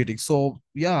really energetic. So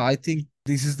yeah, I think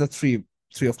this is the three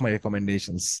of my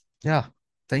recommendations. Yeah,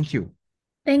 thank you.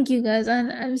 Thank you, guys.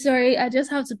 And I'm sorry, I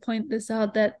just have to point this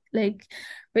out that, like,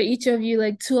 for each of you,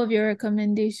 like, two of your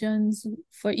recommendations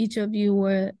for each of you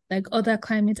were like other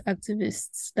climate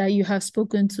activists that you have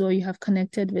spoken to or you have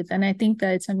connected with. And I think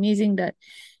that it's amazing that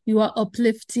you are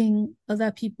uplifting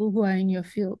other people who are in your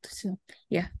field. So,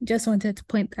 yeah, just wanted to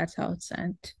point that out.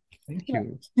 And Thank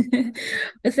you.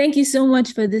 but thank you so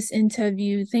much for this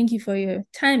interview. Thank you for your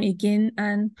time again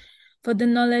and for the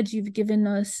knowledge you've given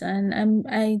us. And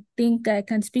I think I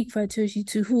can speak for Toshi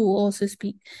too, who will also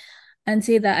speak and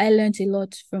say that I learned a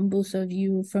lot from both of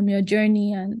you, from your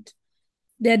journey. And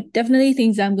there are definitely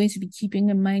things I'm going to be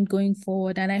keeping in mind going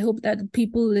forward. And I hope that the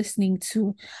people listening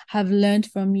to have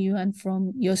learned from you and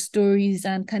from your stories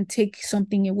and can take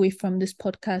something away from this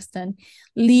podcast and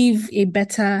leave a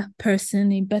better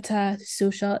person, a better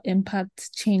social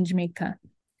impact change maker.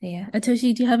 Yeah.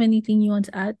 Atoshi, do you have anything you want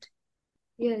to add?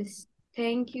 Yes.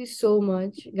 Thank you so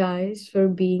much, guys, for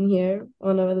being here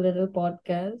on our little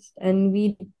podcast. And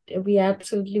we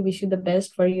absolutely wish you the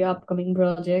best for your upcoming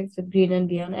projects with Green and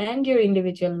Beyond and your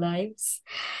individual lives.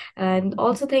 And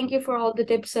also thank you for all the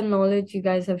tips and knowledge you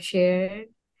guys have shared.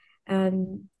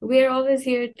 And we're always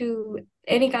here to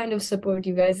any kind of support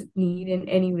you guys need in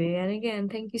any way. And again,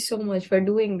 thank you so much for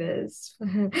doing this.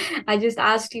 I just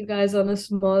asked you guys on a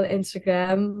small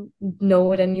Instagram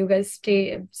note, and you guys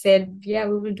said, yeah,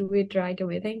 we will do it right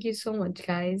away. Thank you so much,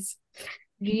 guys.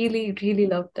 Really, really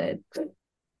loved it.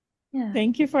 Yeah.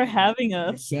 Thank you for having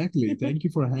us. Exactly. Thank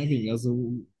you for having us.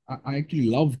 I actually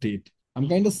loved it. I'm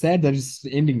kind of sad that it's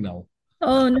ending now.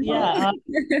 Oh, no. Yeah,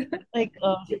 like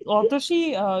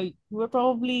Otoshi, you were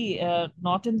probably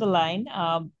not in the line.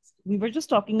 We were just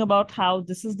talking about how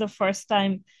this is the first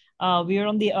time we are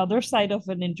on the other side of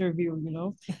an interview, you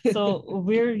know. So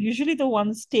we're usually the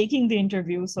ones taking the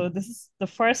interview. So this is the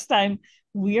first time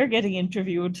we are getting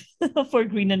interviewed for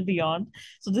Green and Beyond.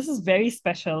 So this is very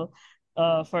special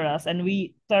for us, and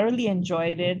we thoroughly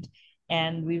enjoyed it,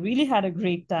 and we really had a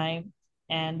great time.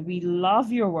 And we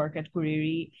love your work at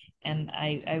Kureri. And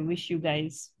I wish you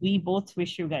guys, we both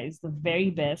wish you guys the very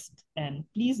best. And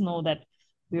please know that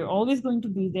we're always going to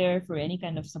be there for any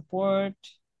kind of support,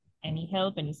 any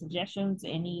help, any suggestions,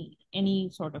 any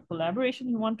sort of collaboration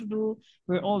you want to do.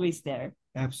 We're always there.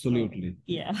 Absolutely.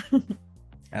 Yeah.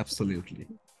 Absolutely.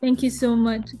 Thank you so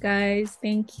much, guys.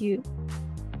 Thank you.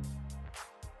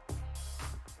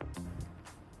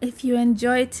 If you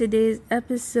enjoyed today's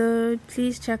episode,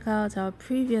 please check out our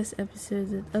previous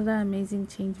episodes with other amazing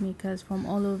changemakers from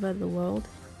all over the world.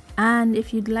 And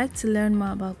if you'd like to learn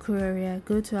more about Kuraria,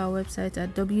 go to our website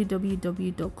at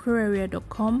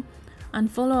www.kuraria.com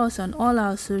and follow us on all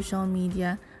our social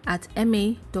media at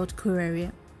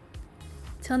ma.kuraria.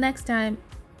 Till next time.